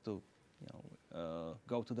people have to,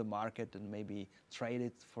 go to the market and maybe trade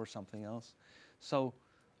it for something else. So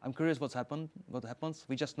I'm curious what happens.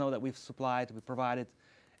 We just know that we provided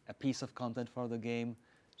a piece of content for the game,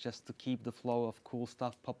 just to keep the flow of cool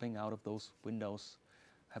stuff popping out of those windows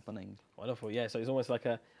happening. Wonderful, yeah. So it's almost like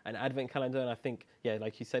an advent calendar, and I think, yeah,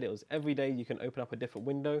 like you said, it was every day you can open up a different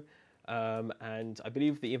window, and I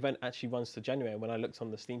believe the event actually runs to January. And when I looked on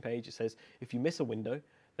the Steam page, it says if you miss a window,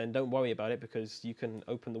 then don't worry about it, because you can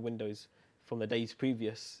open the windows from the days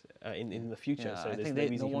previous in the future. Yeah, so I there's think no they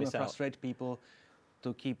reason don't you want miss to out. frustrate people,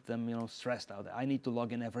 to keep them, stressed out. I need to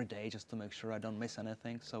log in every day just to make sure I don't miss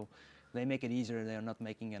anything. So they make it easier. They're not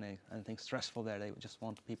making anything stressful there. They just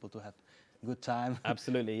want people to have a good time.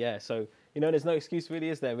 Absolutely, yeah. So, there's no excuse really,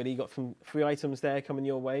 is there? Really, you got some free items there coming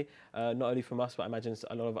your way, not only from us, but I imagine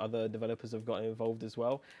a lot of other developers have gotten involved as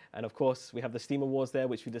well. And of course, we have the Steam Awards there,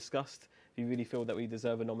 which we discussed. If you really feel that we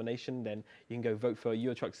deserve a nomination, then you can go vote for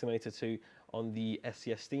Euro Truck Simulator 2 on the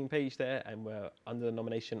SCS Steam page there, and we're under the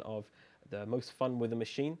nomination of the most fun with a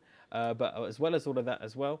machine. But as well as all of that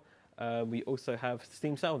as well, we also have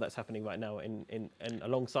Steam Sale that's happening right now and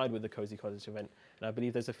alongside with the Cozy Cottage event. And I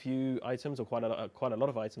believe there's a few items, or quite a lot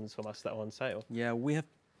of items from us that are on sale. Yeah, we have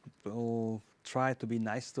tried to be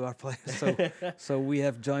nice to our players, so we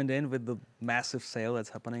have joined in with the massive sale that's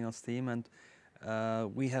happening on Steam, and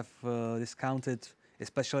we have discounted,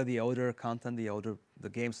 especially the older content, the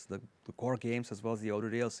games, the core games, as well as the older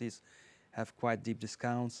DLCs, have quite deep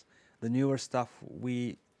discounts. The newer stuff,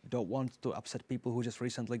 we don't want to upset people who just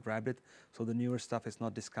recently grabbed it, so the newer stuff is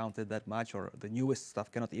not discounted that much, or the newest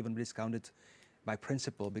stuff cannot even be discounted by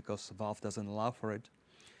principle because Valve doesn't allow for it.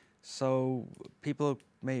 So people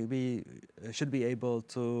maybe should be able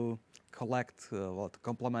to collect, to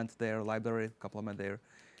complement their library, complement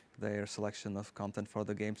their selection of content for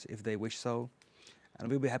the games if they wish so. And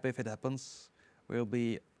we'll be happy if it happens. We'll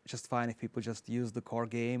be just fine if people just use the core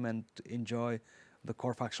game and enjoy the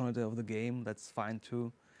core functionality of the game. That's fine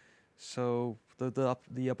too. So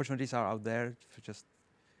the opportunities are out there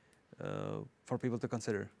for people to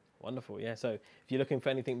consider. Wonderful, yeah. So if you're looking for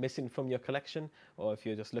anything missing from your collection, or if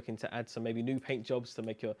you're just looking to add some maybe new paint jobs to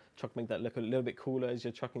make your truck, make that look a little bit cooler as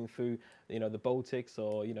you're trucking through, the Baltics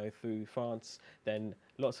or through France, then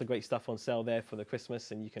lots of great stuff on sale there for the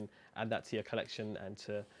Christmas, and you can add that to your collection and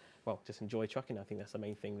to, well, just enjoy trucking. I think that's the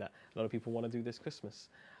main thing that a lot of people want to do this Christmas.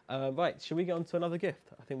 Right, should we get on to another gift?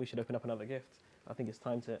 I think we should open up another gift. I think it's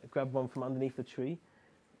time to grab one from underneath the tree.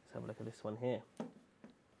 Let's have a look at this one here.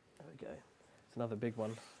 There we go. It's another big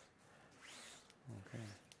one. Okay.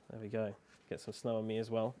 There we go. Get some snow on me as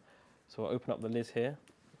well. So I'll open up the lid here.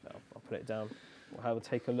 I'll put it down. We'll have a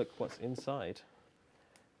take a look what's inside.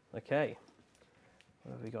 Okay.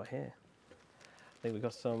 What have we got here? I think we've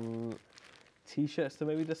got some T-shirts to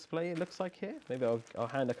maybe display, it looks like here. Maybe I'll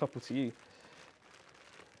hand a couple to you.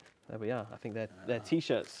 There we are. I think they're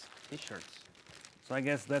T-shirts. T-shirts. So I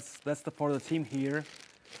guess that's for the team here,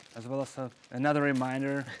 as well as another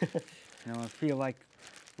reminder. I feel like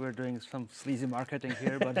we're doing some sleazy marketing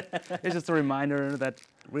here, but it's just a reminder that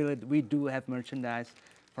really we do have merchandise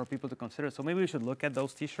for people to consider. So maybe we should look at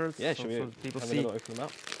those T-shirts. Yeah, so people see. Open them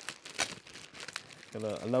up.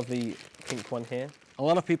 Got a lovely pink one here. A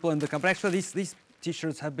lot of people in the company, actually these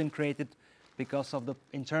T-shirts have been created because of the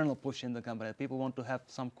internal push in the company. People want to have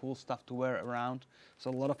some cool stuff to wear around. So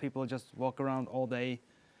a lot of people just walk around all day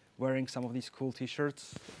wearing some of these cool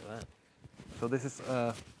T-shirts. So this is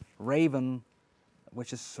Raven,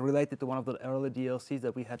 which is related to one of the early DLCs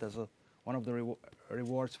that we had as one of the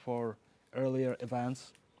rewards for earlier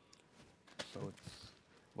events. So it's,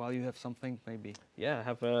 while you have something, maybe. Yeah, I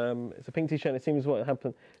have. It's a pink T-shirt. It seems what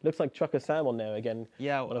happened. It looks like Trucker Sam on there again.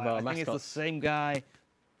 Yeah, one of our I mascots. think it's the same guy,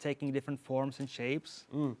 taking different forms and shapes.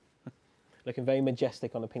 Looking very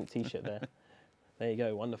majestic on a pink T-shirt there. There you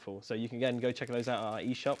go, wonderful. So you can again go check those out at our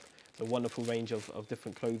eShop. It's a wonderful range of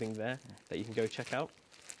different clothing there that you can go check out.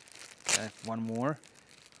 I have one more.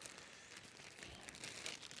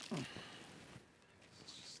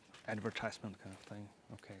 Advertisement kind of thing.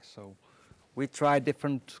 Okay, so we tried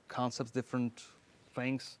different concepts, different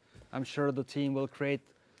things. I'm sure the team will create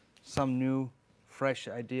some new, fresh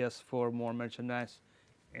ideas for more merchandise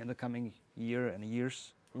in the coming year and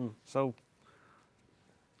years. So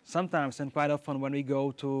sometimes and quite often when we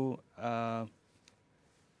go to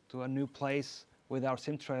a new place with our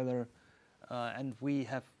sim trailer, and we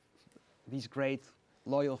have these great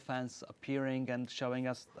loyal fans appearing and showing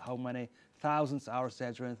us how many thousands hours they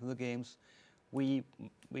have driven through the games. We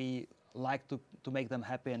like to make them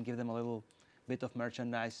happy and give them a little bit of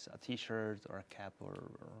merchandise, a T-shirt or a cap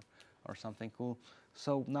or something cool.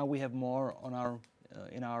 So now we have more on our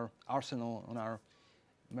in our arsenal, on our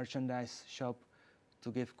merchandise shop, to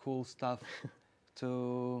give cool stuff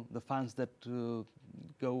to the fans that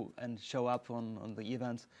go and show up on the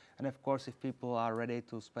events. And of course, if people are ready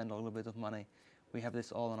to spend a little bit of money, we have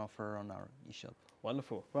this all on offer on our eShop.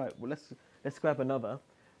 Wonderful. Right. Well, let's grab another.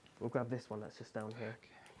 We'll grab this one that's just down here.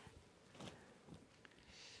 Okay.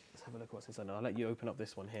 Let's have a look at what's inside. I'll let you open up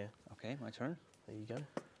this one here. Okay, my turn. There you go.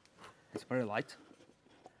 It's very light.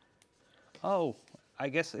 Oh, I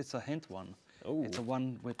guess it's a hint one. Oh. It's a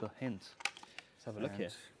one with a hint. Let's have a look here.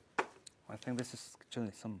 I think this is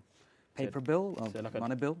actually some paper bill, like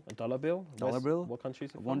money bill. A dollar bill? Dollar bill. What country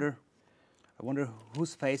is it I wonder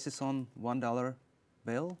whose face is on $1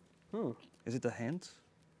 bill. Is it a hint?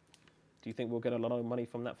 Do you think we'll get a lot of money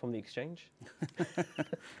from that from the exchange?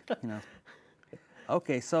 You know.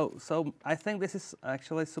 Okay, so I think this is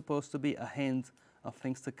actually supposed to be a hint of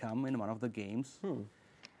things to come in one of the games.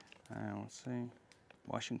 Let's see.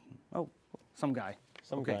 Washington. Oh, some guy.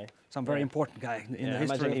 Some guy. Some very important guy in the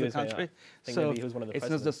history of the country. Maybe he was one of the it's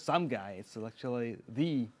not just some guy, it's actually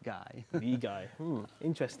the guy. The guy.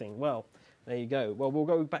 Interesting. Well, there you go. Well, we'll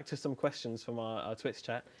go back to some questions from our Twitch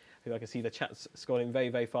chat. I can see the chat's scrolling very,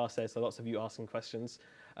 very fast there, so lots of you asking questions.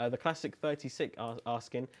 The Classic 36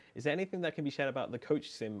 asking, is there anything that can be shared about the Coach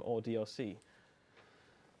Sim or DLC?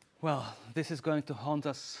 Well, this is going to haunt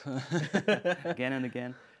us again and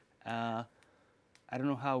again. I don't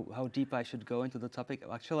know how deep I should go into the topic.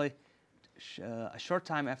 Actually, a short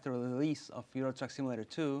time after the release of Euro Truck Simulator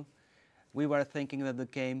 2, we were thinking that the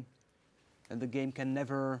game can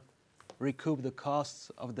never recoup the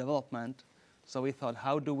costs of development. So we thought,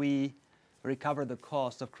 how do we recover the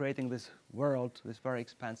cost of creating this world, this very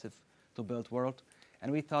expensive to build world?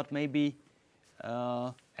 And we thought maybe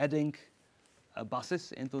adding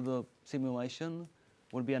buses into the simulation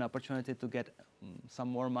would be an opportunity to get some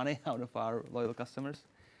more money out of our loyal customers.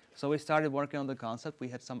 So we started working on the concept. We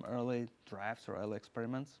had some early drafts or early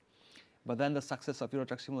experiments. But then the success of Euro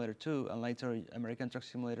Truck Simulator 2 and later American Truck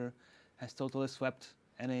Simulator has totally swept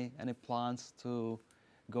any plans to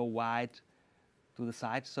go wide to the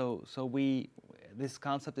side. So this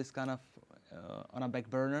concept is kind of on a back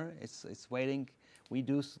burner. It's waiting. We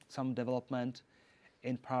do some development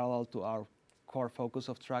in parallel to our core focus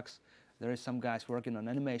of trucks. There is some guys working on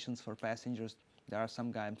animations for passengers. There are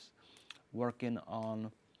some guys working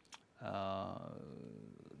on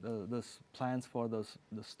the plans for the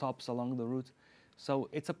stops along the route. So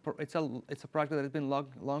it's a project that has been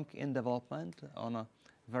long in development on a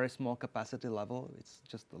very small capacity level. It's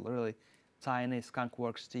just a really tiny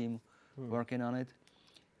skunkworks team working on it,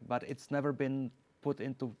 but it's never been put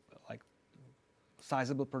into like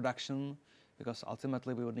sizable production, because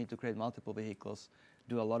ultimately we would need to create multiple vehicles,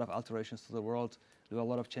 do a lot of alterations to the world, do a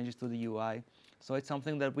lot of changes to the UI. So it's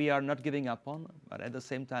something that we are not giving up on, but at the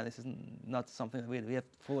same time, this is not something that we have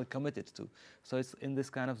fully committed to. So it's in this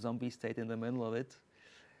kind of zombie state in the middle of it,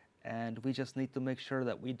 and we just need to make sure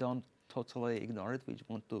that we don't totally ignore it. We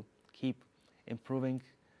want to keep improving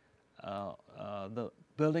the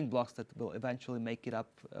building blocks that will eventually make it up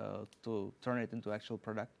to turn it into actual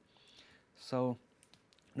product. So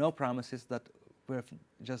no promises, that we're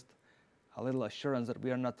just a little assurance that we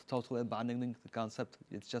are not totally abandoning the concept.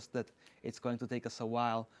 It's just that it's going to take us a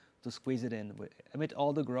while to squeeze it in. Amid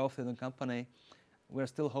all the growth in the company, we're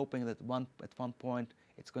still hoping that at one point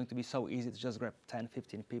it's going to be so easy to just grab 10,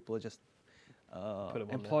 15 people, just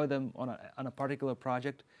employ them on a particular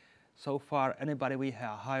project. So far, anybody we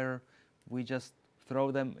hire, we just throw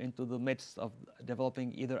them into the midst of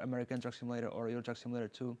developing either American Truck Simulator or Euro Truck Simulator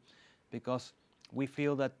 2, because we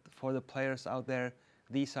feel that for the players out there,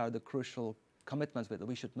 these are the crucial commitments that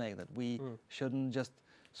we should make, that we shouldn't just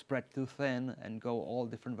spread too thin and go all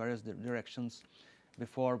different various directions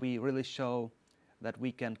before we really show that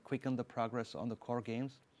we can quicken the progress on the core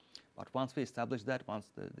games. But once we establish that, once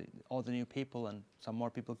all the new people and some more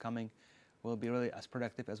people coming will be really as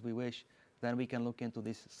productive as we wish, then we can look into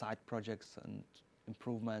these side projects and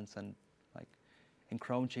improvements and like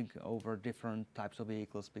encroaching over different types of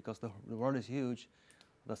vehicles, because the world is huge.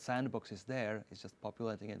 The sandbox is there. It's just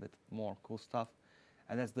populating it with more cool stuff.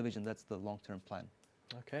 And that's the vision. That's the long-term plan.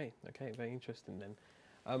 Okay, very interesting then.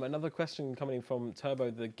 Another question coming in from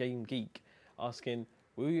Turbo the Game Geek, asking,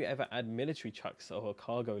 will you ever add military trucks or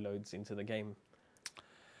cargo loads into the game?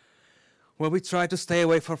 Well, we try to stay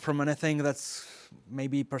away from anything that's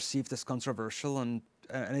maybe perceived as controversial, and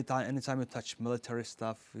anytime you touch military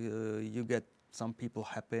stuff, you get some people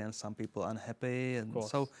happy and some people unhappy, and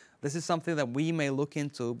so this is something that we may look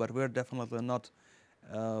into, but we're definitely not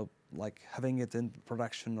like having it in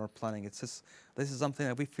production or planning. It's just, this is something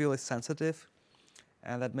that we feel is sensitive,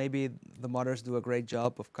 and that maybe the modders do a great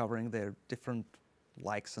job of covering their different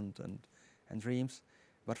likes and dreams,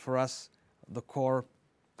 but for us, the core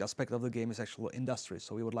aspect of the game is actual industry.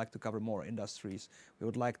 So we would like to cover more industries. We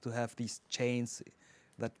would like to have these chains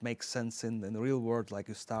that make sense in the real world, like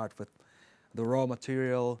you start with the raw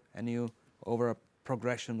material and you, over a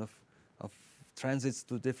progression of transits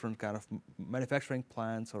to different kind of manufacturing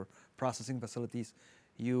plants or processing facilities,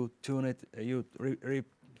 you tune it, you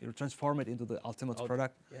transform it into the ultimate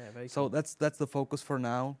product. Yeah, very so cool. that's the focus for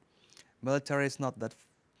now. Military is not that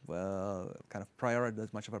kind of priority,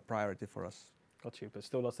 that much of a priority for us. Got you, but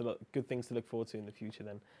still lots of good things to look forward to in the future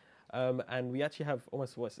then. And we actually have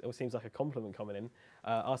almost what seems like a compliment coming in,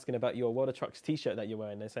 asking about your World of Trucks t-shirt that you're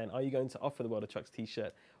wearing. They're saying, are you going to offer the World of Trucks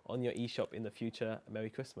t-shirt on your eShop in the future? Merry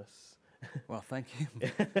Christmas. Well, thank you.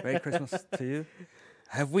 Merry Christmas to you.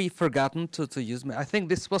 Have we forgotten to use them? I think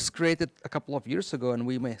this was created a couple of years ago, and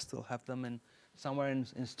we may still have them in somewhere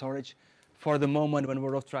in storage for the moment when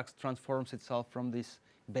World of Trucks transforms itself from these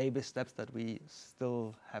baby steps that we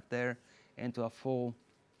still have there into a full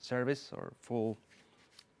service or full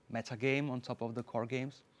meta game on top of the core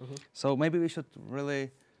games. So maybe we should really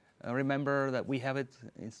remember that we have it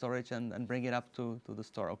in storage and bring it up to the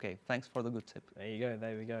store. Okay, thanks for the good tip. There you go,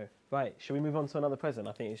 there we go. Right, should we move on to another present?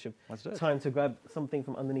 I think it should Let's do it. time to grab something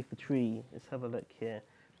from underneath the tree. Let's have a look here.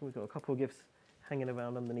 We've got a couple of gifts hanging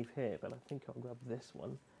around underneath here, but I think I'll grab this one.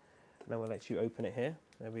 And then we'll let you open it here.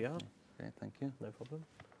 There we are. Okay, thank you. No problem.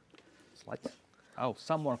 Slides. Oh,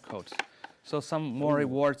 some more codes. So some more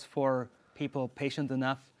rewards for people patient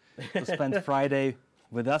enough to spend Friday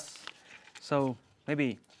with us. So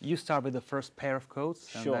maybe you start with the first pair of codes,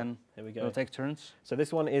 and then here we go. we'll take turns. So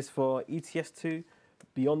this one is for ETS2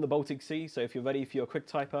 Beyond the Baltic Sea. So if you're ready for your quick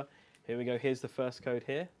typer, here we go. Here's the first code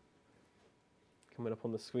here. Coming up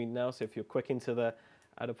on the screen now. So if you're quick into the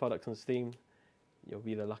add a product on Steam, you'll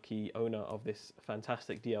be the lucky owner of this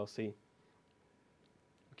fantastic DLC. We'll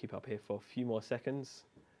keep it up here for a few more seconds.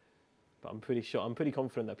 But I'm pretty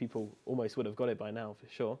confident that people almost would have got it by now for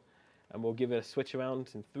sure. And we'll give it a switch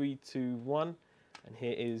around in 3, 2, 1. And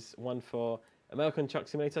here is one for American Truck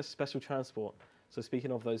Simulator Special Transport. So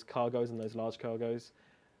speaking of those cargoes and those large cargoes,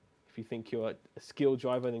 if you think you're a skilled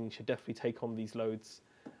driver, then you should definitely take on these loads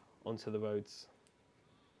onto the roads.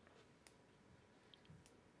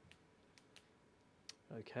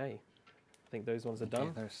 Okay, I think those ones are done.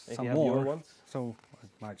 Okay, there's If some you have more. your ones, So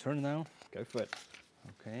my turn now. go for it.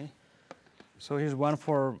 Okay. So here's one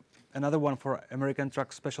for another one for American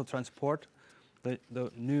Truck Special Transport,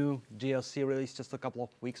 the new DLC released just a couple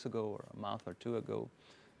of weeks ago or a month or two ago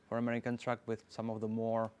for American Truck with some of the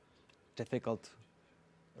more difficult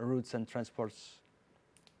routes and transports.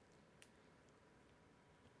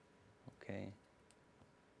 Okay.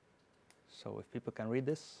 So if people can read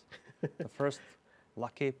this, the first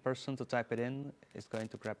lucky person to type it in is going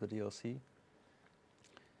to grab the DLC.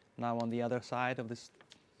 Now on the other side of this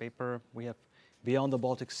paper, we have Beyond the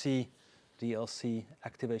Baltic Sea DLC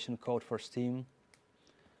activation code for Steam.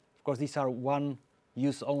 Of course, these are one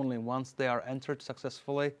use only. Once they are entered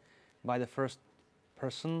successfully by the first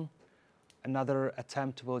person, another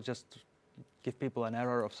attempt will just give people an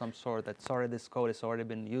error of some sort that, sorry, this code has already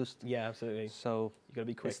been used. Yeah, absolutely. So You gotta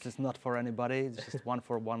be quick. this is not for anybody. It's just one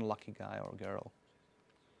for one lucky guy or girl.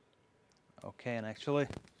 Okay, and actually,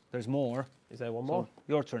 there's more. Is there one more? So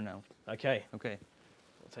your turn now. Okay, Okay.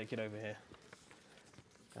 we'll take it over here.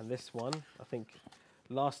 And this one, I think,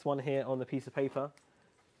 last one here on the piece of paper.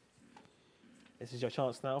 This is your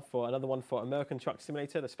chance now for another one for American Truck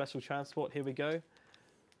Simulator, the Special Transport. Here we go.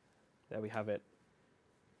 There we have it.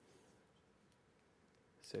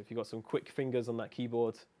 So if you've got some quick fingers on that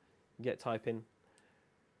keyboard, get typing.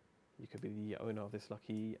 You could be the owner of this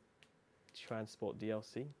lucky transport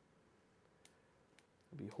DLC.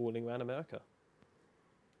 You'll be hauling around America.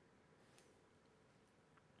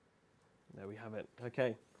 There we have it.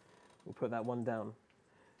 Okay, we'll put that one down.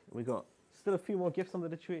 We've got still a few more gifts under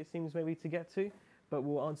the tree, it seems, maybe to get to, but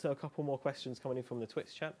we'll answer a couple more questions coming in from the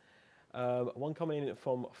Twitch chat. One coming in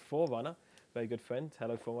from Forerunner, very good friend.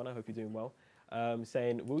 Hello, Forerunner, hope you're doing well.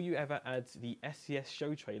 Saying, will you ever add the SCS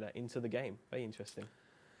show trailer into the game? Very interesting.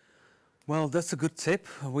 Well, that's a good tip.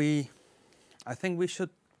 I think we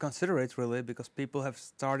should consider it really, because people have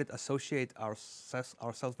started associate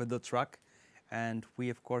ourselves with the truck, and we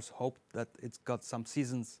of course hope that it's got some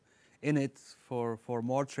seasons in it for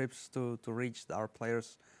more trips to reach our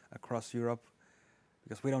players across Europe,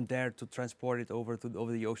 because we don't dare to transport it over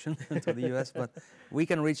the ocean to the US, but we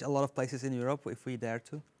can reach a lot of places in Europe if we dare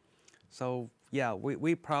to. So yeah,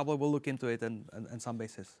 we probably will look into it on some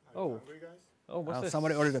basis. Oh. Hungry, guys? Oh, what's this?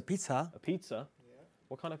 Somebody ordered a pizza. A pizza? Yeah.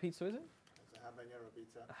 What kind of pizza is it? It's a habanero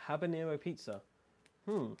pizza. A habanero pizza.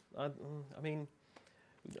 I mean,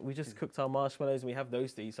 we just cooked our marshmallows and we have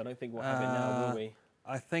those to eat, so I don't think we'll have it now, will we?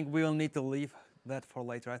 I think we'll need to leave that for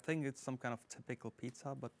later. I think it's some kind of typical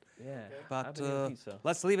pizza, but Yeah, but habanero pizza.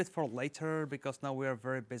 let's leave it for later, because now we are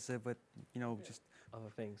very busy with just Other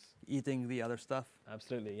things. eating the other stuff.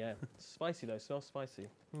 Absolutely, yeah. Spicy though, smells spicy.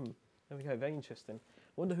 There we go, very interesting.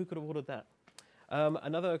 Wonder who could have ordered that.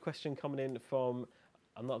 Another question coming in from,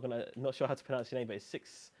 not sure how to pronounce your name, but it's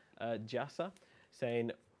Six Jasa,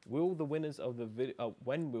 saying, will the winners of the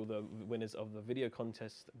when will the winners of the video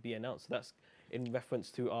contest be announced? So that's in reference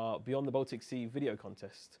to our Beyond the Baltic Sea video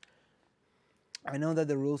contest. I know that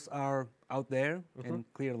the rules are out there in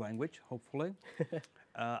clear language, hopefully.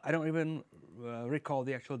 I don't even recall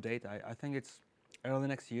the actual date. I think it's early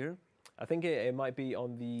next year. I think it might be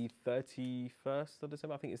on the 31st of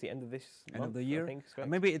December. I think it's the end of this month. End of the year. I think, correct?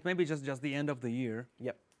 Maybe it may be just the end of the year.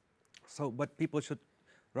 Yep. So, but people should,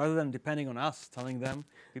 rather than depending on us telling them,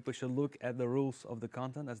 people should look at the rules of the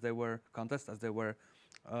content as they were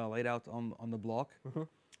laid out on the blog.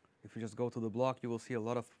 If you just go to the blog, you will see a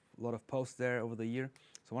lot of posts there over the year.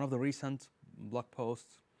 So one of the recent blog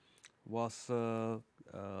posts was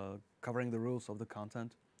covering the rules of the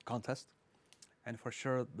contest, and for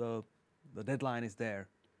sure the deadline is there.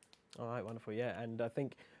 All right, wonderful, yeah. And I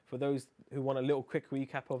think for those who want a little quick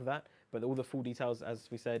recap of that, but all the full details, as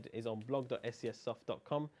we said, is on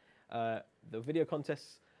blog.scssoft.com. The video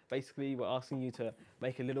contests, basically, we're asking you to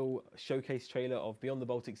make a little showcase trailer of Beyond the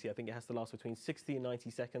Baltic Sea. I think it has to last between 60 and 90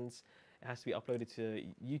 seconds. It has to be uploaded to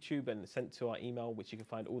YouTube and sent to our email, which you can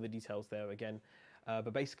find all the details there again.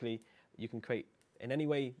 But basically, you can create in any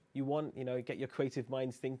way you want, get your creative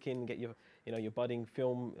minds thinking, get your, your budding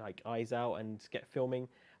film like eyes out and get filming,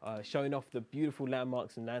 showing off the beautiful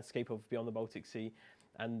landmarks and landscape of Beyond the Baltic Sea.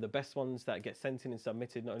 And the best ones that get sent in and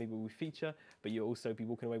submitted, not only will we feature, but you'll also be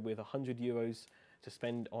walking away with €100 to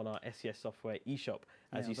spend on our SCS Software eShop.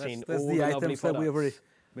 As you've seen, that's all the lovely items that products. we've already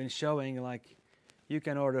been showing. Like, you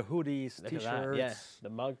can order hoodies, Look at t-shirts, that, yeah, the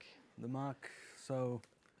mug. the mug. So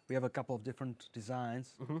we have a couple of different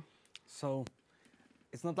designs. So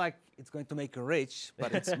it's not like it's going to make you rich,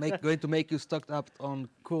 but it's going to make you stocked up on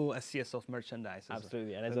cool SCS Soft merchandise.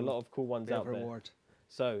 Absolutely, and there's a lot of cool ones out there.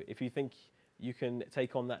 So if you think you can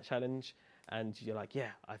take on that challenge and you're like, yeah,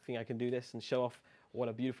 I think I can do this, and show off what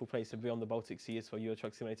a beautiful place to be on the Baltic Sea is for Euro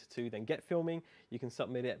Truck Simulator 2, then get filming. You can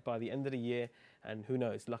submit it by the end of the year, and who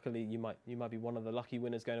knows, luckily you might be one of the lucky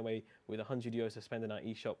winners going away with €100 to spend in our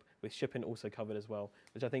eShop, with shipping also covered as well,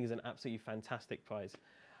 which I think is an absolutely fantastic prize.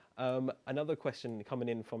 Another question coming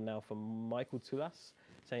in from Michael Tulas,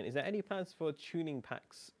 saying, is there any plans for tuning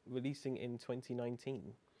packs releasing in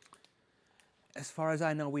 2019? As far as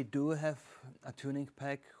I know, we do have a tuning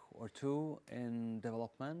pack or two in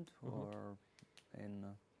development or in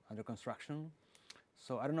under construction.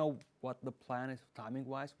 So I don't know what the plan is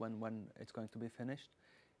timing-wise when it's going to be finished,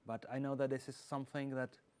 but I know that this is something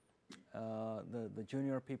that the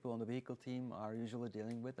junior people on the vehicle team are usually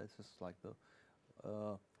dealing with. This is like the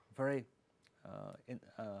a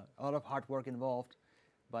lot of hard work involved,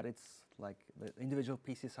 but it's like the individual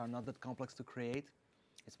pieces are not that complex to create.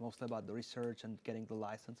 It's mostly about the research and getting the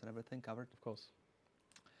license and everything covered. Of course.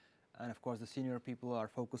 And of course, the senior people are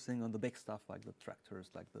focusing on the big stuff, like the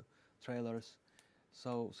tractors, like the trailers.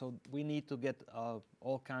 So we need to get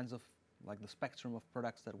all kinds of, like the spectrum of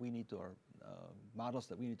products that we need to, or models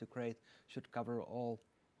that we need to create should cover all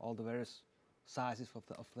the various sizes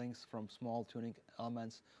of things, from small tuning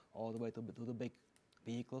elements all the way to the big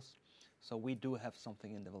vehicles. So we do have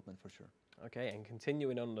something in development for sure. Okay, and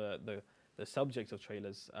continuing on the subject of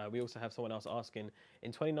trailers, we also have someone else asking,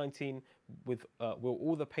 in 2019, will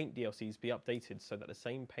all the paint DLCs be updated so that the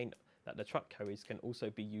same paint that the truck carries can also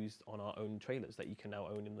be used on our own trailers that you can now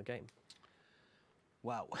own in the game?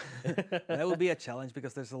 Wow, that would be a challenge,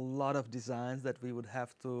 because there's a lot of designs that we would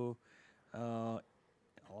have to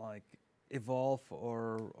like evolve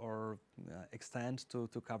or extend to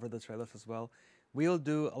cover the trailers as well. We'll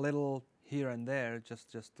do a little here and there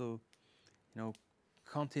just to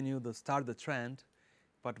start the trend,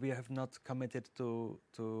 but we have not committed to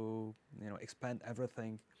expand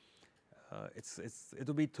everything. It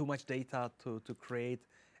will be too much data to create,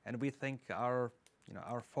 and we think our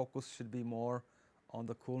focus should be more on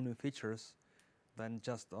the cool new features than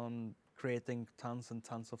just on creating tons and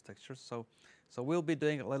tons of textures. So we'll be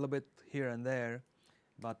doing a little bit here and there,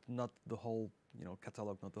 but not the whole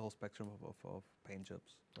catalog, not the whole spectrum of paint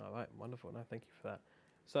jobs. All right, wonderful. No, thank you for that.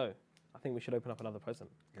 So I think we should open up another present.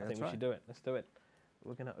 Yeah, I think we should do it. Let's do it.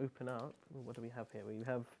 We're going to open up. What do we have here? We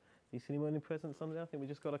have. Do you see any presents under there? I think we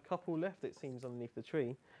just got a couple left, it seems, underneath the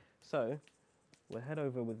tree. So we'll head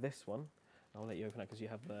over with this one. I'll let you open it because you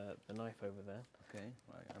have the knife over there. Okay,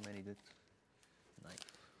 right, I may need it. Knife.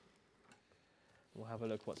 We'll have a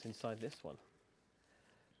look what's inside this one.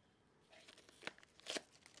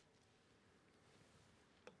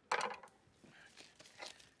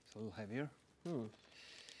 It's a little heavier. Oh,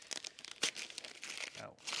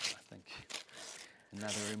 I think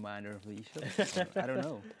another reminder of the eShop. I don't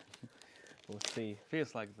know. We'll see.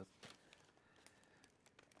 Feels like that.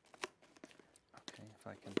 Okay, if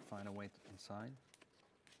I can find a way inside.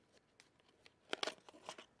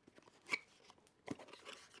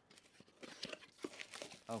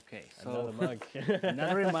 Okay, so Another mug.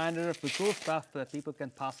 another reminder of the cool stuff that people can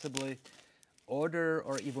possibly order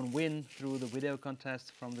or even win through the video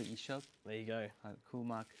contest from the eShop. There you go. A cool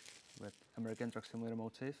mug with American Truck Simulator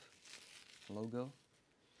motif logo.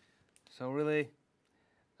 So really,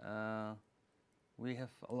 we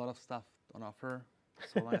have a lot of stuff on offer.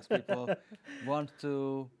 So long as people want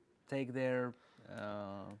to take their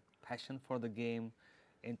passion for the game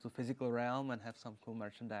into physical realm and have some cool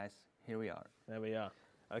merchandise, here we are. There we are.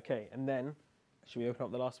 Okay, and then should we open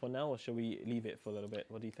up the last one now, or should we leave it for a little bit?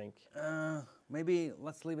 What do you think? Maybe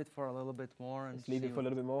let's leave it for a little bit more. And Let's leave it for a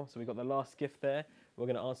little bit more. So we've got the last gift there. We're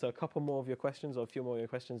going to answer a couple more of your questions, or a few more of your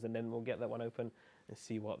questions, and then we'll get that one open and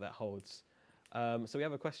see what that holds. So we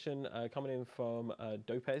have a question coming in from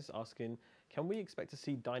Dopez asking, can we expect to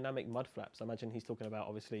see dynamic mud flaps? I imagine he's talking about,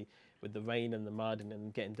 obviously, with the rain and the mud and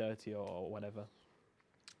then getting dirty or whatever.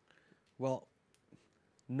 Well,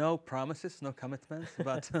 no promises, no commitments,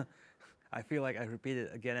 but I feel like I repeat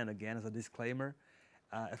it again and again as a disclaimer.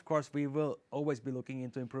 Of course, we will always be looking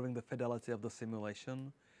into improving the fidelity of the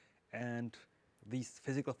simulation, and these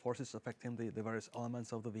physical forces affecting the various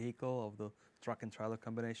elements of the vehicle, of the truck and trailer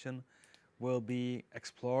combination, will be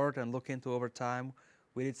explored and looked into over time.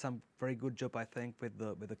 We did some very good job, I think, with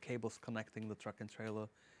the cables connecting the truck and trailer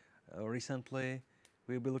recently.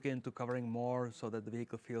 We'll be looking into covering more so that the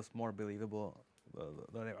vehicle feels more believable.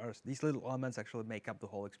 These little elements actually make up the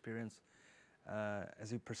whole experience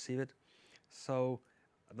as you perceive it. So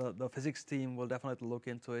the physics team will definitely look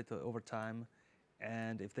into it over time,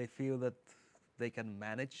 and if they feel that they can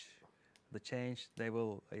manage the change, they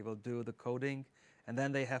will do the coding, and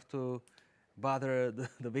then they have to bother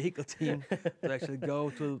the vehicle team to actually go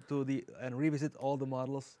to and revisit all the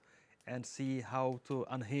models and see how to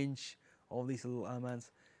unhinge all these little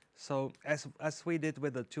elements. So as we did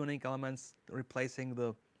with the tuning elements, replacing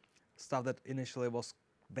the stuff that initially was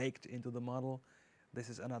baked into the model, this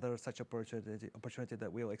is another such opportunity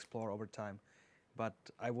that we'll explore over time. But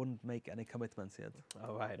I wouldn't make any commitments yet.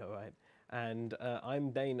 All right, all right. And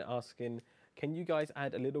I'm Dane asking, can you guys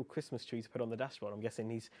add a little Christmas tree to put on the dashboard? I'm guessing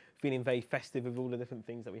he's feeling very festive with all the different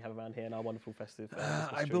things that we have around here and our wonderful festive Christmas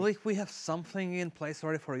I tree. believe we have something in place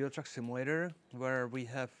already for Euro Truck Simulator, where we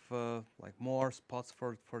have like more spots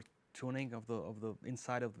for tuning of the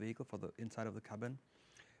inside of the vehicle, for the inside of the cabin.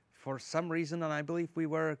 For some reason, and I believe we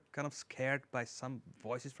were kind of scared by some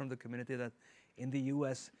voices from the community that in the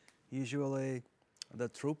US, usually the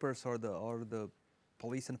troopers or the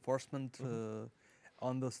police enforcement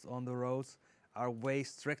on the roads are way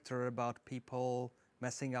stricter about people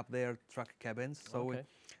messing up their truck cabins. So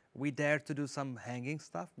we dared to do some hanging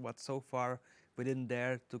stuff, but so far we didn't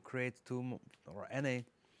dare to create any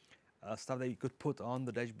stuff that you could put on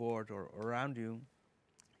the dashboard or around you,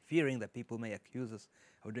 fearing that people may accuse us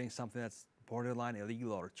of doing something that's borderline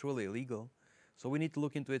illegal or truly illegal. So we need to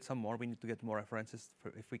look into it some more. We need to get more references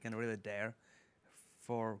if we can really dare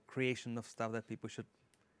for creation of stuff that people should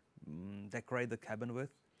decorate the cabin with.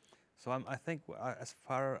 So I think as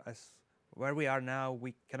far as where we are now,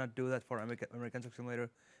 we cannot do that for American Truck Simulator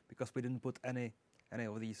because we didn't put any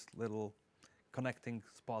of these little connecting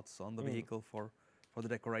spots on the vehicle for the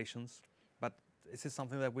decorations. But this is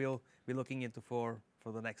something that we'll be looking into for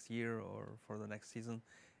the next year or for the next season,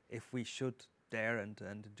 if we should dare and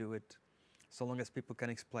do it, so long as people can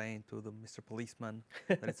explain to the Mr. Policeman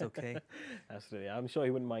that it's okay. Absolutely. I'm sure he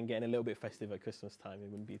wouldn't mind getting a little bit festive at Christmas time. It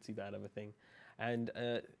wouldn't be too bad of a thing. And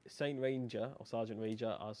Saint Ranger or Sergeant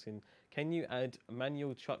Ranger asking, can you add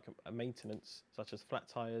manual truck maintenance such as flat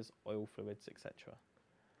tires, oil fluids, etc.?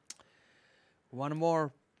 One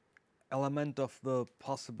more element of the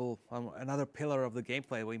possible, another pillar of the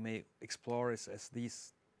gameplay we may explore is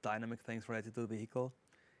these dynamic things related to the vehicle.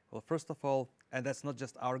 Well, first of all, and that's not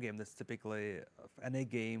just our game, that's typically any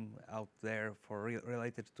game out there for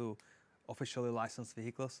related to officially licensed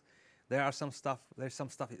vehicles. There's some stuff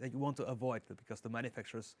that you want to avoid because the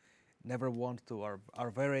manufacturers never want to,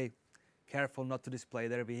 are very careful not to display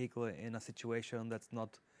their vehicle in a situation that's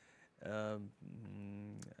not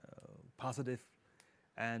positive,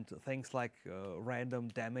 and things like random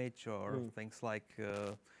damage or things like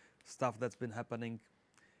stuff that's been happening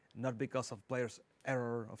not because of players'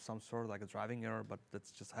 error of some sort, like a driving error, but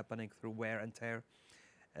that's just happening through wear and tear,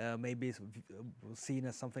 maybe it's seen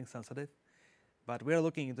as something sensitive. But we're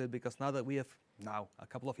looking into it because now that we have, a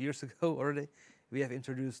couple of years ago already, we have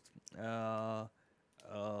introduced tires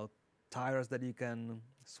that you can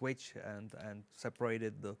switch and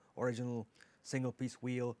separated the original single-piece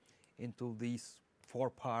wheel into these 4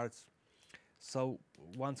 parts. So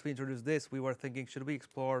once we introduced this, we were thinking, should we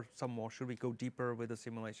explore some more? Should we go deeper with the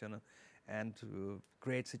simulation and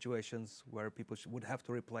create situations where people would have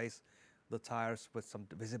to replace the tires with some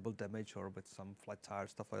visible damage or with some flat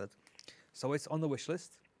tires, stuff like that. So it's on the wish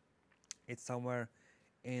list. It's somewhere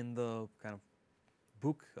in the kind of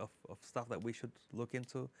book of stuff that we should look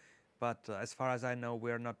into. But as far as I know,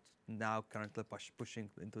 we're not now currently pushing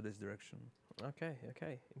into this direction. Okay,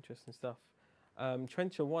 interesting stuff.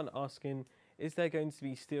 Trencher1 asking, is there going to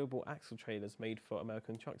be steerable axle trailers made for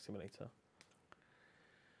American Truck Simulator?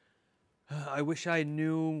 I wish I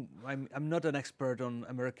knew. I'm not an expert on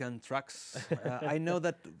American trucks. I know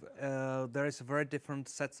that there is a very different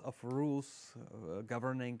sets of rules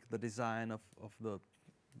governing the design of the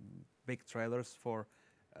big trailers for,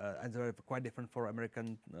 and they're quite different for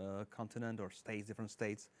American continent or states, different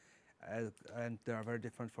states, and they are very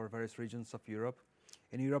different for various regions of Europe.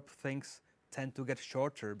 In Europe, things tend to get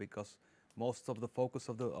shorter because most of the focus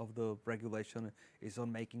of the regulation is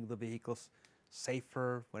on making the vehicles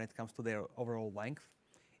safer when it comes to their overall length.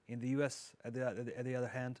 In the US, at the other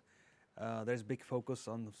hand, there's big focus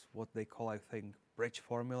on what they call, I think, bridge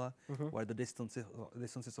formula, where the distances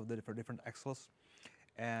of the different axles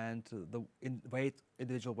and the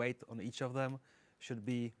individual weight on each of them should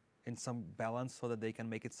be in some balance so that they can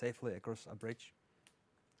make it safely across a bridge.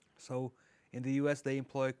 So in the US, they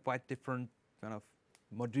employ quite different kind of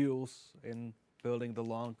modules in building the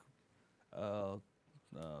long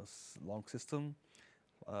system.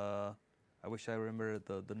 I wish I remember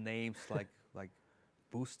the names like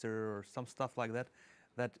booster or some stuff like that.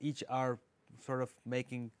 That each are sort of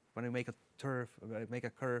making, when you make a curve and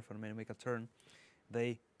when you make a turn,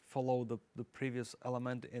 they follow the previous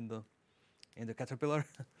element in the caterpillar.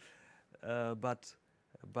 But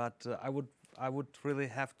I would really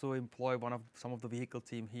have to employ some of the vehicle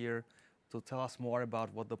team here to tell us more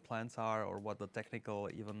about what the plans are or what the technical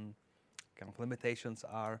even kind of limitations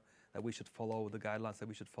are that we should follow, the guidelines that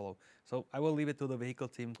we should follow. So I will leave it to the vehicle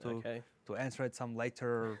team to answer it some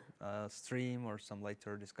later stream or some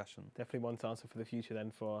later discussion. Definitely one to answer for the future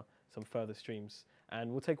then for some further streams. And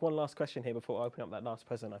we'll take one last question here before I open up that last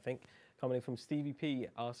present, I think. Coming in from Stevie P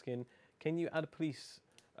asking, can you add the police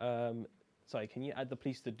to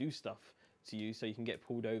do stuff to you so you can get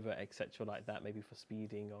pulled over, etc. like that, maybe for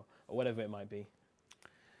speeding or whatever it might be?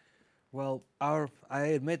 Well, I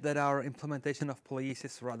admit that our implementation of police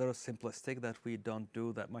is rather simplistic, that we don't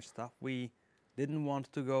do that much stuff. We didn't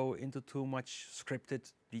want to go into too much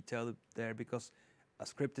scripted detail there because a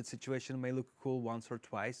scripted situation may look cool once or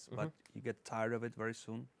twice, but you get tired of it very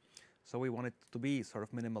soon. So we want it to be sort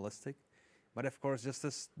of minimalistic. But of course, just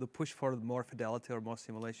as the push for more fidelity or more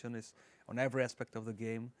simulation is on every aspect of the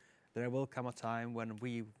game, there will come a time when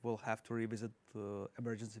we will have to revisit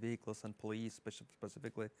emergency vehicles and police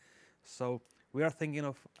specifically. So we are thinking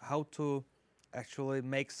of how to actually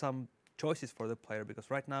make some choices for the player, because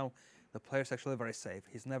right now the player is actually very safe.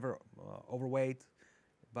 He's never overweight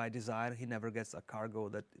by design. He never gets a cargo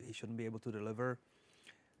that he shouldn't be able to deliver.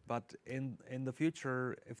 But in the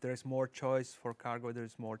future, if there is more choice for cargo, there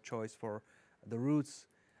is more choice for the routes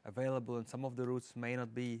available, and some of the routes may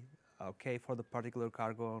not be okay for the particular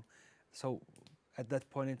cargo. So at that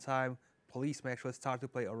point in time, police may actually start to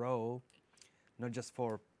play a role, not just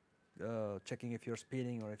for checking if you're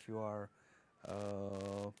speeding or if you are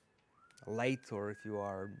late or if you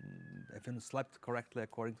haven't slept correctly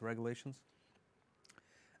according to regulations.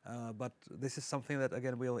 But this is something that,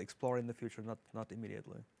 again, we'll explore in the future, not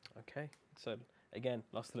immediately. Okay, so again,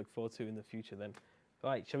 lots to look forward to in the future then.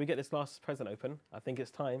 Right, shall we get this last present open? I think it's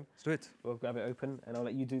time. Let's do it. We'll grab it open and I'll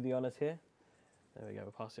let you do the honors here. There we go,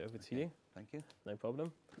 we'll pass it over to you. Thank you. No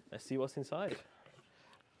problem. Let's see what's inside.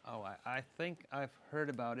 Oh, I think I've heard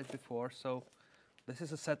about it before. So this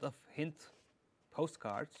is a set of hint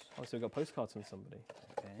postcards. Oh, so we've got postcards from somebody.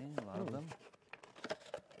 Okay, a lot of them.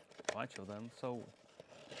 A bunch of them. So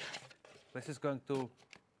this is going to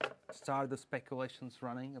start the speculations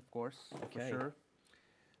running, of course, for Okay. sure.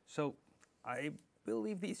 So I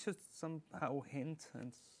believe these should somehow hint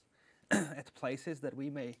at places that we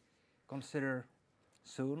may consider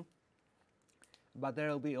soon. But there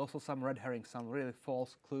will be also some red herrings, some really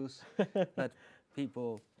false clues that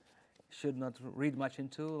people should not read much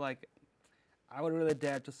into. Like, I would really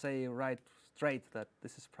dare to say right straight that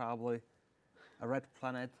this is probably a red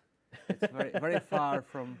planet. It's very, very far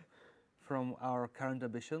from our current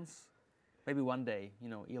ambitions. Maybe one day, you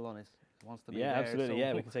know, Elon wants to be Yeah, there. absolutely. So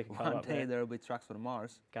Yeah, we can take a car one up day there. there will be trucks on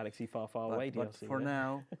Mars. Galaxy far, far But, away but DLC. for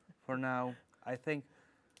yeah. now, I think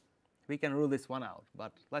we can rule this one out.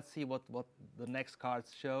 But let's see what the next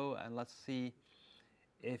cards show, and let's see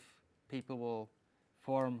if people will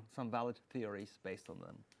form some valid theories based on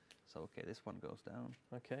them. So, okay, this one goes down.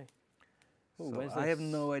 Okay. Ooh, So where's I have this?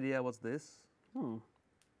 no idea what's this. Looks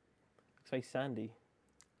very sandy.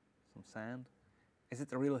 Some sand. Is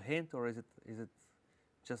it a real hint, or is it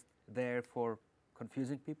just there for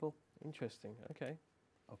confusing people? Interesting. Okay.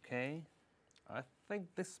 Okay. I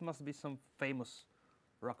think this must be some famous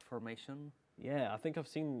rock formation. Yeah, I think I've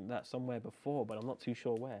seen that somewhere before, but I'm not too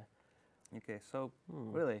sure where. Okay, so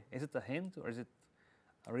really, is it a hint, or is it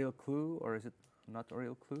a real clue, or is it not a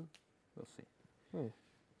real clue? We'll see.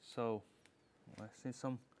 So I see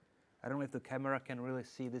some. I don't know if the camera can really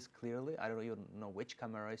see this clearly. I don't even know which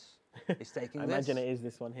camera is taking I this. imagine it is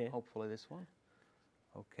this one here. Hopefully this one.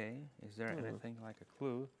 Okay, is there anything like a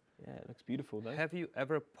clue? Yeah, it looks beautiful though. Have you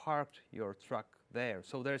ever parked your truck there?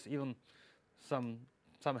 So there's even some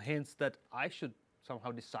hints that I should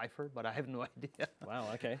somehow decipher, but I have no idea. Wow,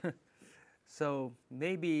 okay. So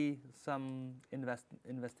maybe some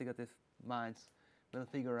investigative minds will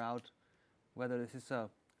figure out whether this is a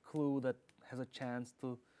clue that has a chance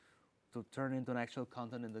to turn into an actual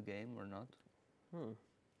content in the game or not.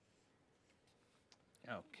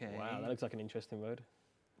 Okay. Wow, that looks like an interesting road.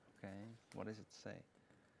 Okay, what does it say?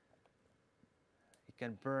 It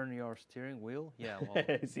can burn your steering wheel. Yeah, well,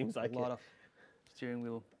 It seems like a lot it. of steering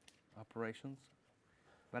wheel operations.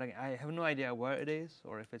 But I have no idea where it is,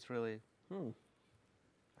 or if it's really a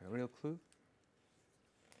real clue.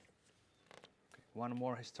 Okay, one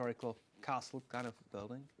more historical castle kind of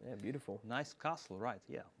building. Yeah, beautiful. Nice castle, right?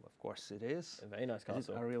 Yeah, of course it is. A very nice Is it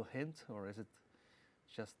castle. a real hint, or is it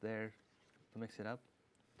just there to mix it up?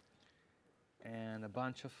 And a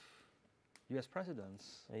bunch of US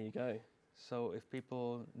presidents. There you go. So if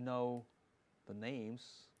people know the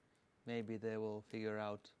names, maybe they will figure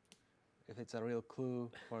out if it's a real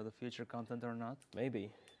clue for the future content or not.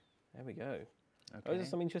 Maybe. There we go. Okay. Those are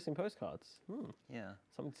some interesting postcards. Yeah.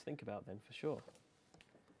 Something to think about then, for sure.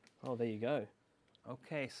 Oh, there you go.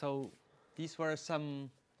 Okay, so these were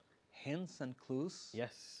some hints and clues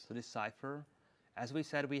Yes. to decipher. As we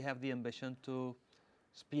said, we have the ambition to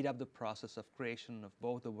speed up the process of creation of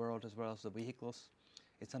both the world as well as the vehicles.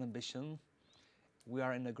 It's an ambition. We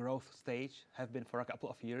are in the growth stage, have been for a couple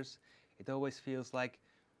of years. It always feels like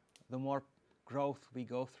the more growth we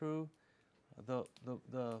go through,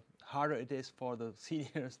 the harder it is for the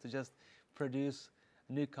seniors to just produce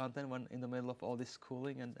new content when in the middle of all this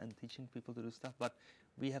schooling and teaching people to do stuff. But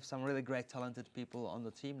we have some really great talented people on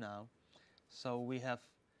the team now. So we have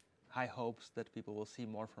high hopes that people will see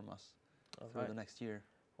more from us through the next year.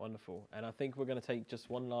 Wonderful. And I think we're going to take just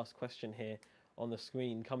one last question here on the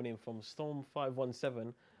screen, coming in from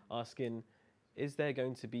Storm517, asking, is there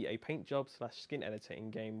going to be a paint job / skin editor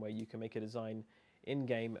in-game where you can make a design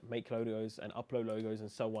in-game, make logos and upload logos and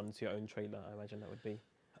so on to your own trailer? I imagine that would be.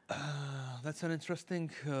 That's an interesting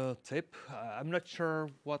tip. I'm not sure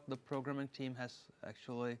what the programming team has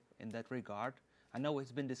actually in that regard. I know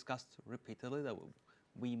it's been discussed repeatedly that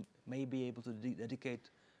we may be able to dedicate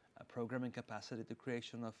programming capacity to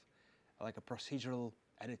creation of like a procedural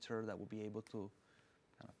editor that would be able to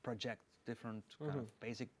kind of project different kind of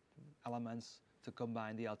basic elements to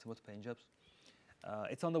combine the ultimate paint jobs.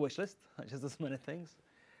 It's on the wish list, just as many things.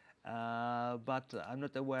 But I'm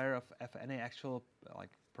not aware of any actual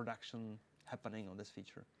like production happening on this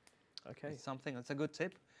feature. Okay. It's something that's a good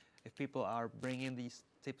tip. If people are bringing these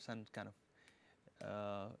tips and kind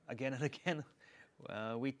of again and again,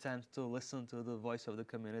 we tend to listen to the voice of the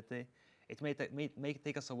community. It may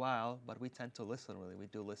take us a while, but we tend to listen, really. We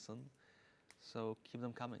do listen. So keep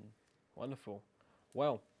them coming. Wonderful.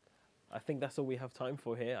 Well, I think that's all we have time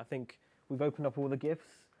for here. I think we've opened up all the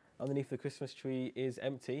gifts. Underneath the Christmas tree is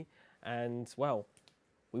empty. And, well,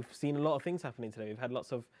 we've seen a lot of things happening today. We've had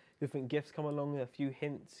lots of different gifts come along, a few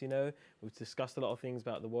hints, you know. We've discussed a lot of things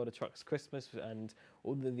about the World of Trucks Christmas and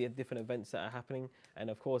all the different events that are happening. And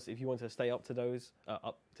of course, if you want to stay up to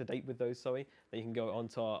date with those, sorry, then you can go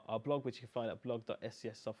onto our blog, which you can find at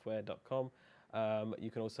blog.scssoftware.com.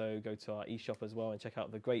 You can also go to our eShop as well and check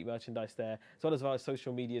out the great merchandise there, as well as our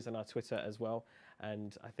social medias and our Twitter as well.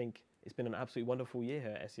 And I think it's been an absolutely wonderful year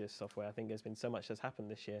here at SCS Software. I think there's been so much that's happened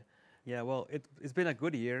this year. Yeah, well, it's been a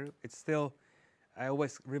good year. It's still, I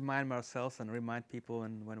always remind ourselves and remind people,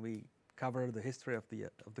 and when we cover the history of the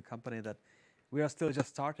company, that we are still just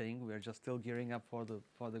starting. We are just still gearing up for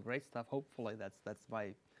the great stuff. Hopefully, that's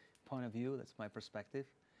my point of view. That's my perspective.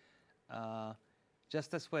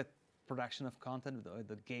 Just as with production of content,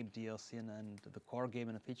 the game DLC and the core game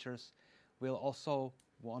and the features, we'll also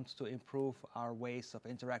want to improve our ways of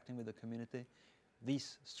interacting with the community.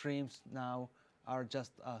 These streams now are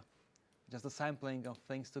just a sampling of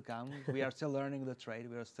things to come. We are still learning the trade.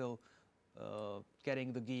 We are still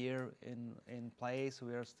getting the gear in place.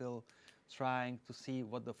 We are still trying to see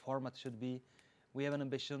what the format should be. We have an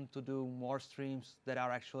ambition to do more streams that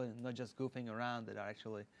are actually not just goofing around, that are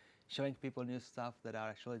actually showing people new stuff, that are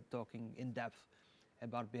actually talking in depth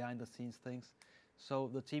about behind the scenes things. So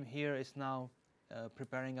the team here is now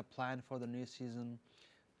preparing a plan for the new season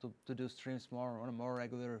to do streams on a more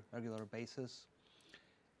regular basis,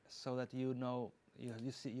 so that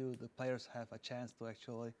the players have a chance to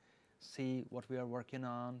actually see what we are working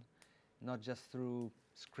on, not just through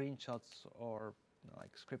screenshots or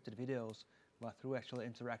like scripted videos, but through actually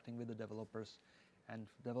interacting with the developers and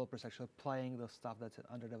developers actually playing the stuff that's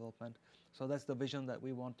under development. So that's the vision that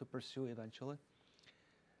we want to pursue eventually.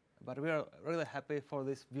 But we are really happy for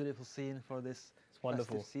this beautiful scene, for this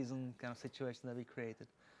festive season kind of situation that we created.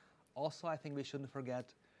 Also, I think we shouldn't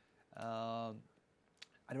forget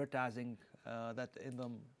advertising that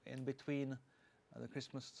in between the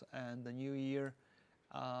Christmas and the New Year,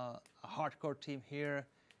 a hardcore team here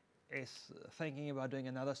is thinking about doing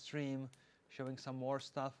another stream, showing some more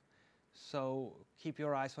stuff. So keep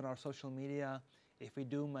your eyes on our social media. If we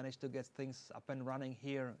do manage to get things up and running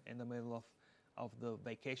here in the middle of the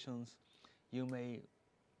vacations, you may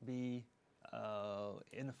be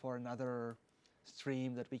in for another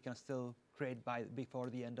stream that we can still create before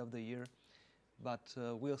the end of the year. But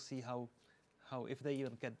we'll see how if they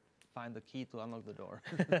even can find the key to unlock the door.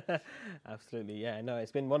 Absolutely, yeah. No,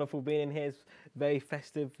 it's been wonderful being in here. It's very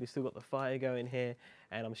festive. We've still got the fire going here,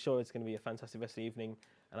 and I'm sure it's going to be a fantastic rest of the evening.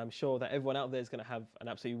 And I'm sure that everyone out there is going to have an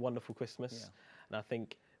absolutely wonderful Christmas. Yeah. And I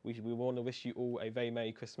think we want to wish you all a very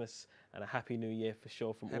Merry Christmas and a Happy New Year for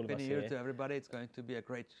sure from all of us here. Happy New Year to everybody. It's going to be a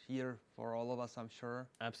great year for all of us, I'm sure.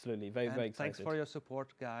 Absolutely, very excited. Thanks for your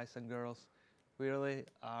support, guys and girls. We really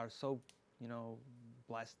are so,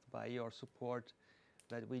 blessed by your support,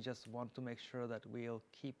 that we just want to make sure that we'll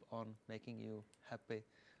keep on making you happy,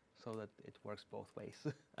 so that it works both ways.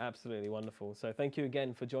 Absolutely wonderful. So thank you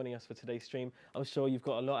again for joining us for today's stream. I'm sure you've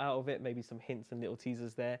got a lot out of it, maybe some hints and little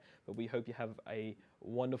teasers there, but we hope you have a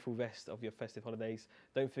wonderful rest of your festive holidays.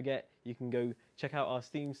 Don't forget, you can go check out our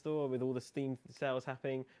Steam store with all the Steam sales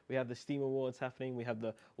happening. We have the Steam Awards happening. We have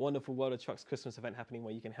the wonderful World of Trucks Christmas event happening,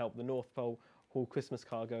 where you can help the North Pole haul Christmas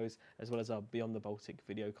cargoes, as well as our Beyond the Baltic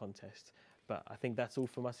video contest. But I think that's all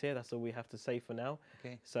from us here. That's all we have to say for now.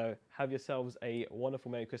 Okay. So have yourselves a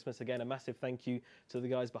wonderful Merry Christmas. Again, a massive thank you to the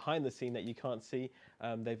guys behind the scene that you can't see.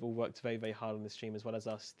 They've all worked very, very hard on the stream, as well as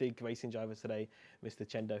our Stig racing driver today, Mr.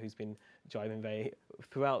 Chendo, who's been driving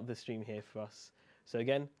throughout the stream here for us. So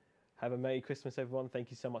again, have a Merry Christmas, everyone. Thank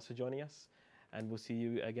you so much for joining us. And we'll see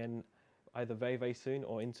you again either very, very soon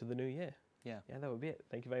or into the new year. Yeah, that would be it.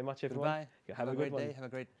 Thank you very much, everyone. Goodbye. Have a great day. Have a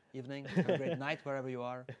great evening. Have a great night wherever you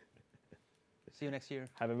are. See you next year.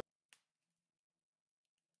 Have a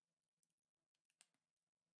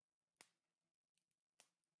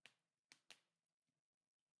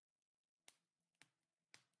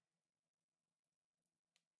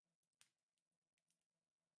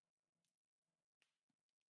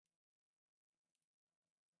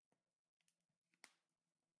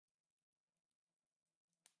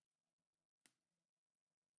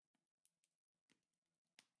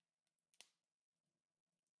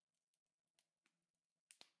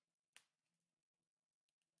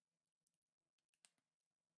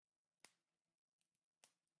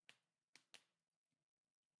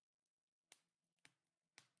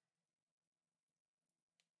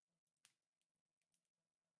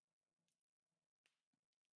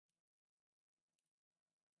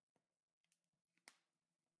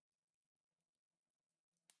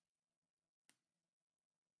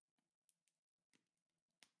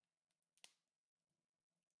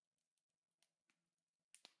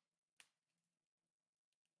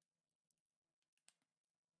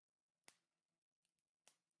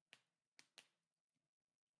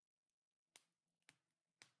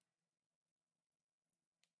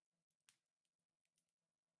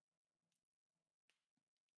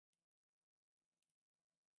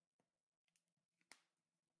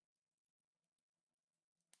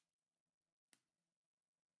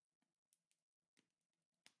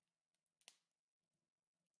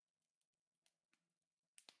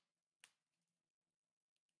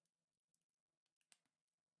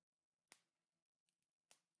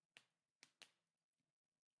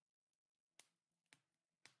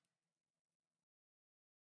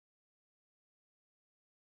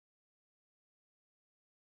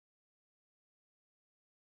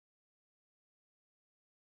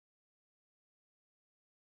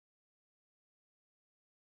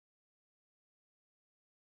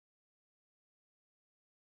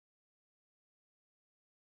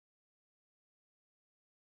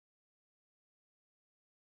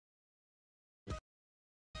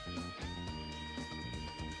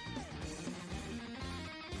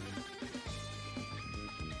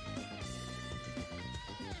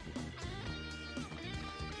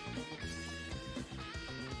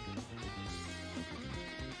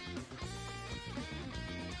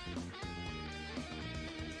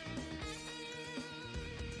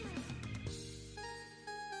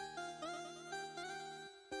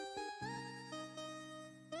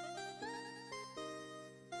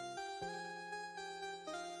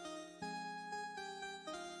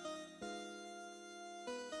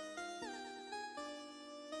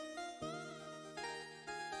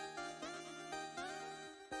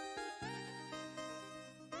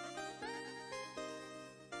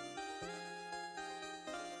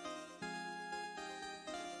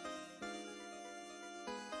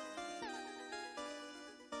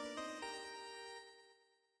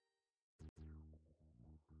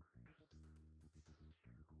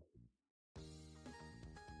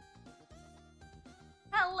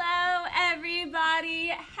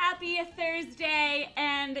everybody. Happy Thursday.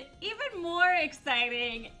 And even more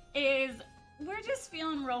exciting is we're just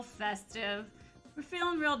feeling real festive. We're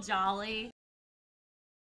feeling real jolly.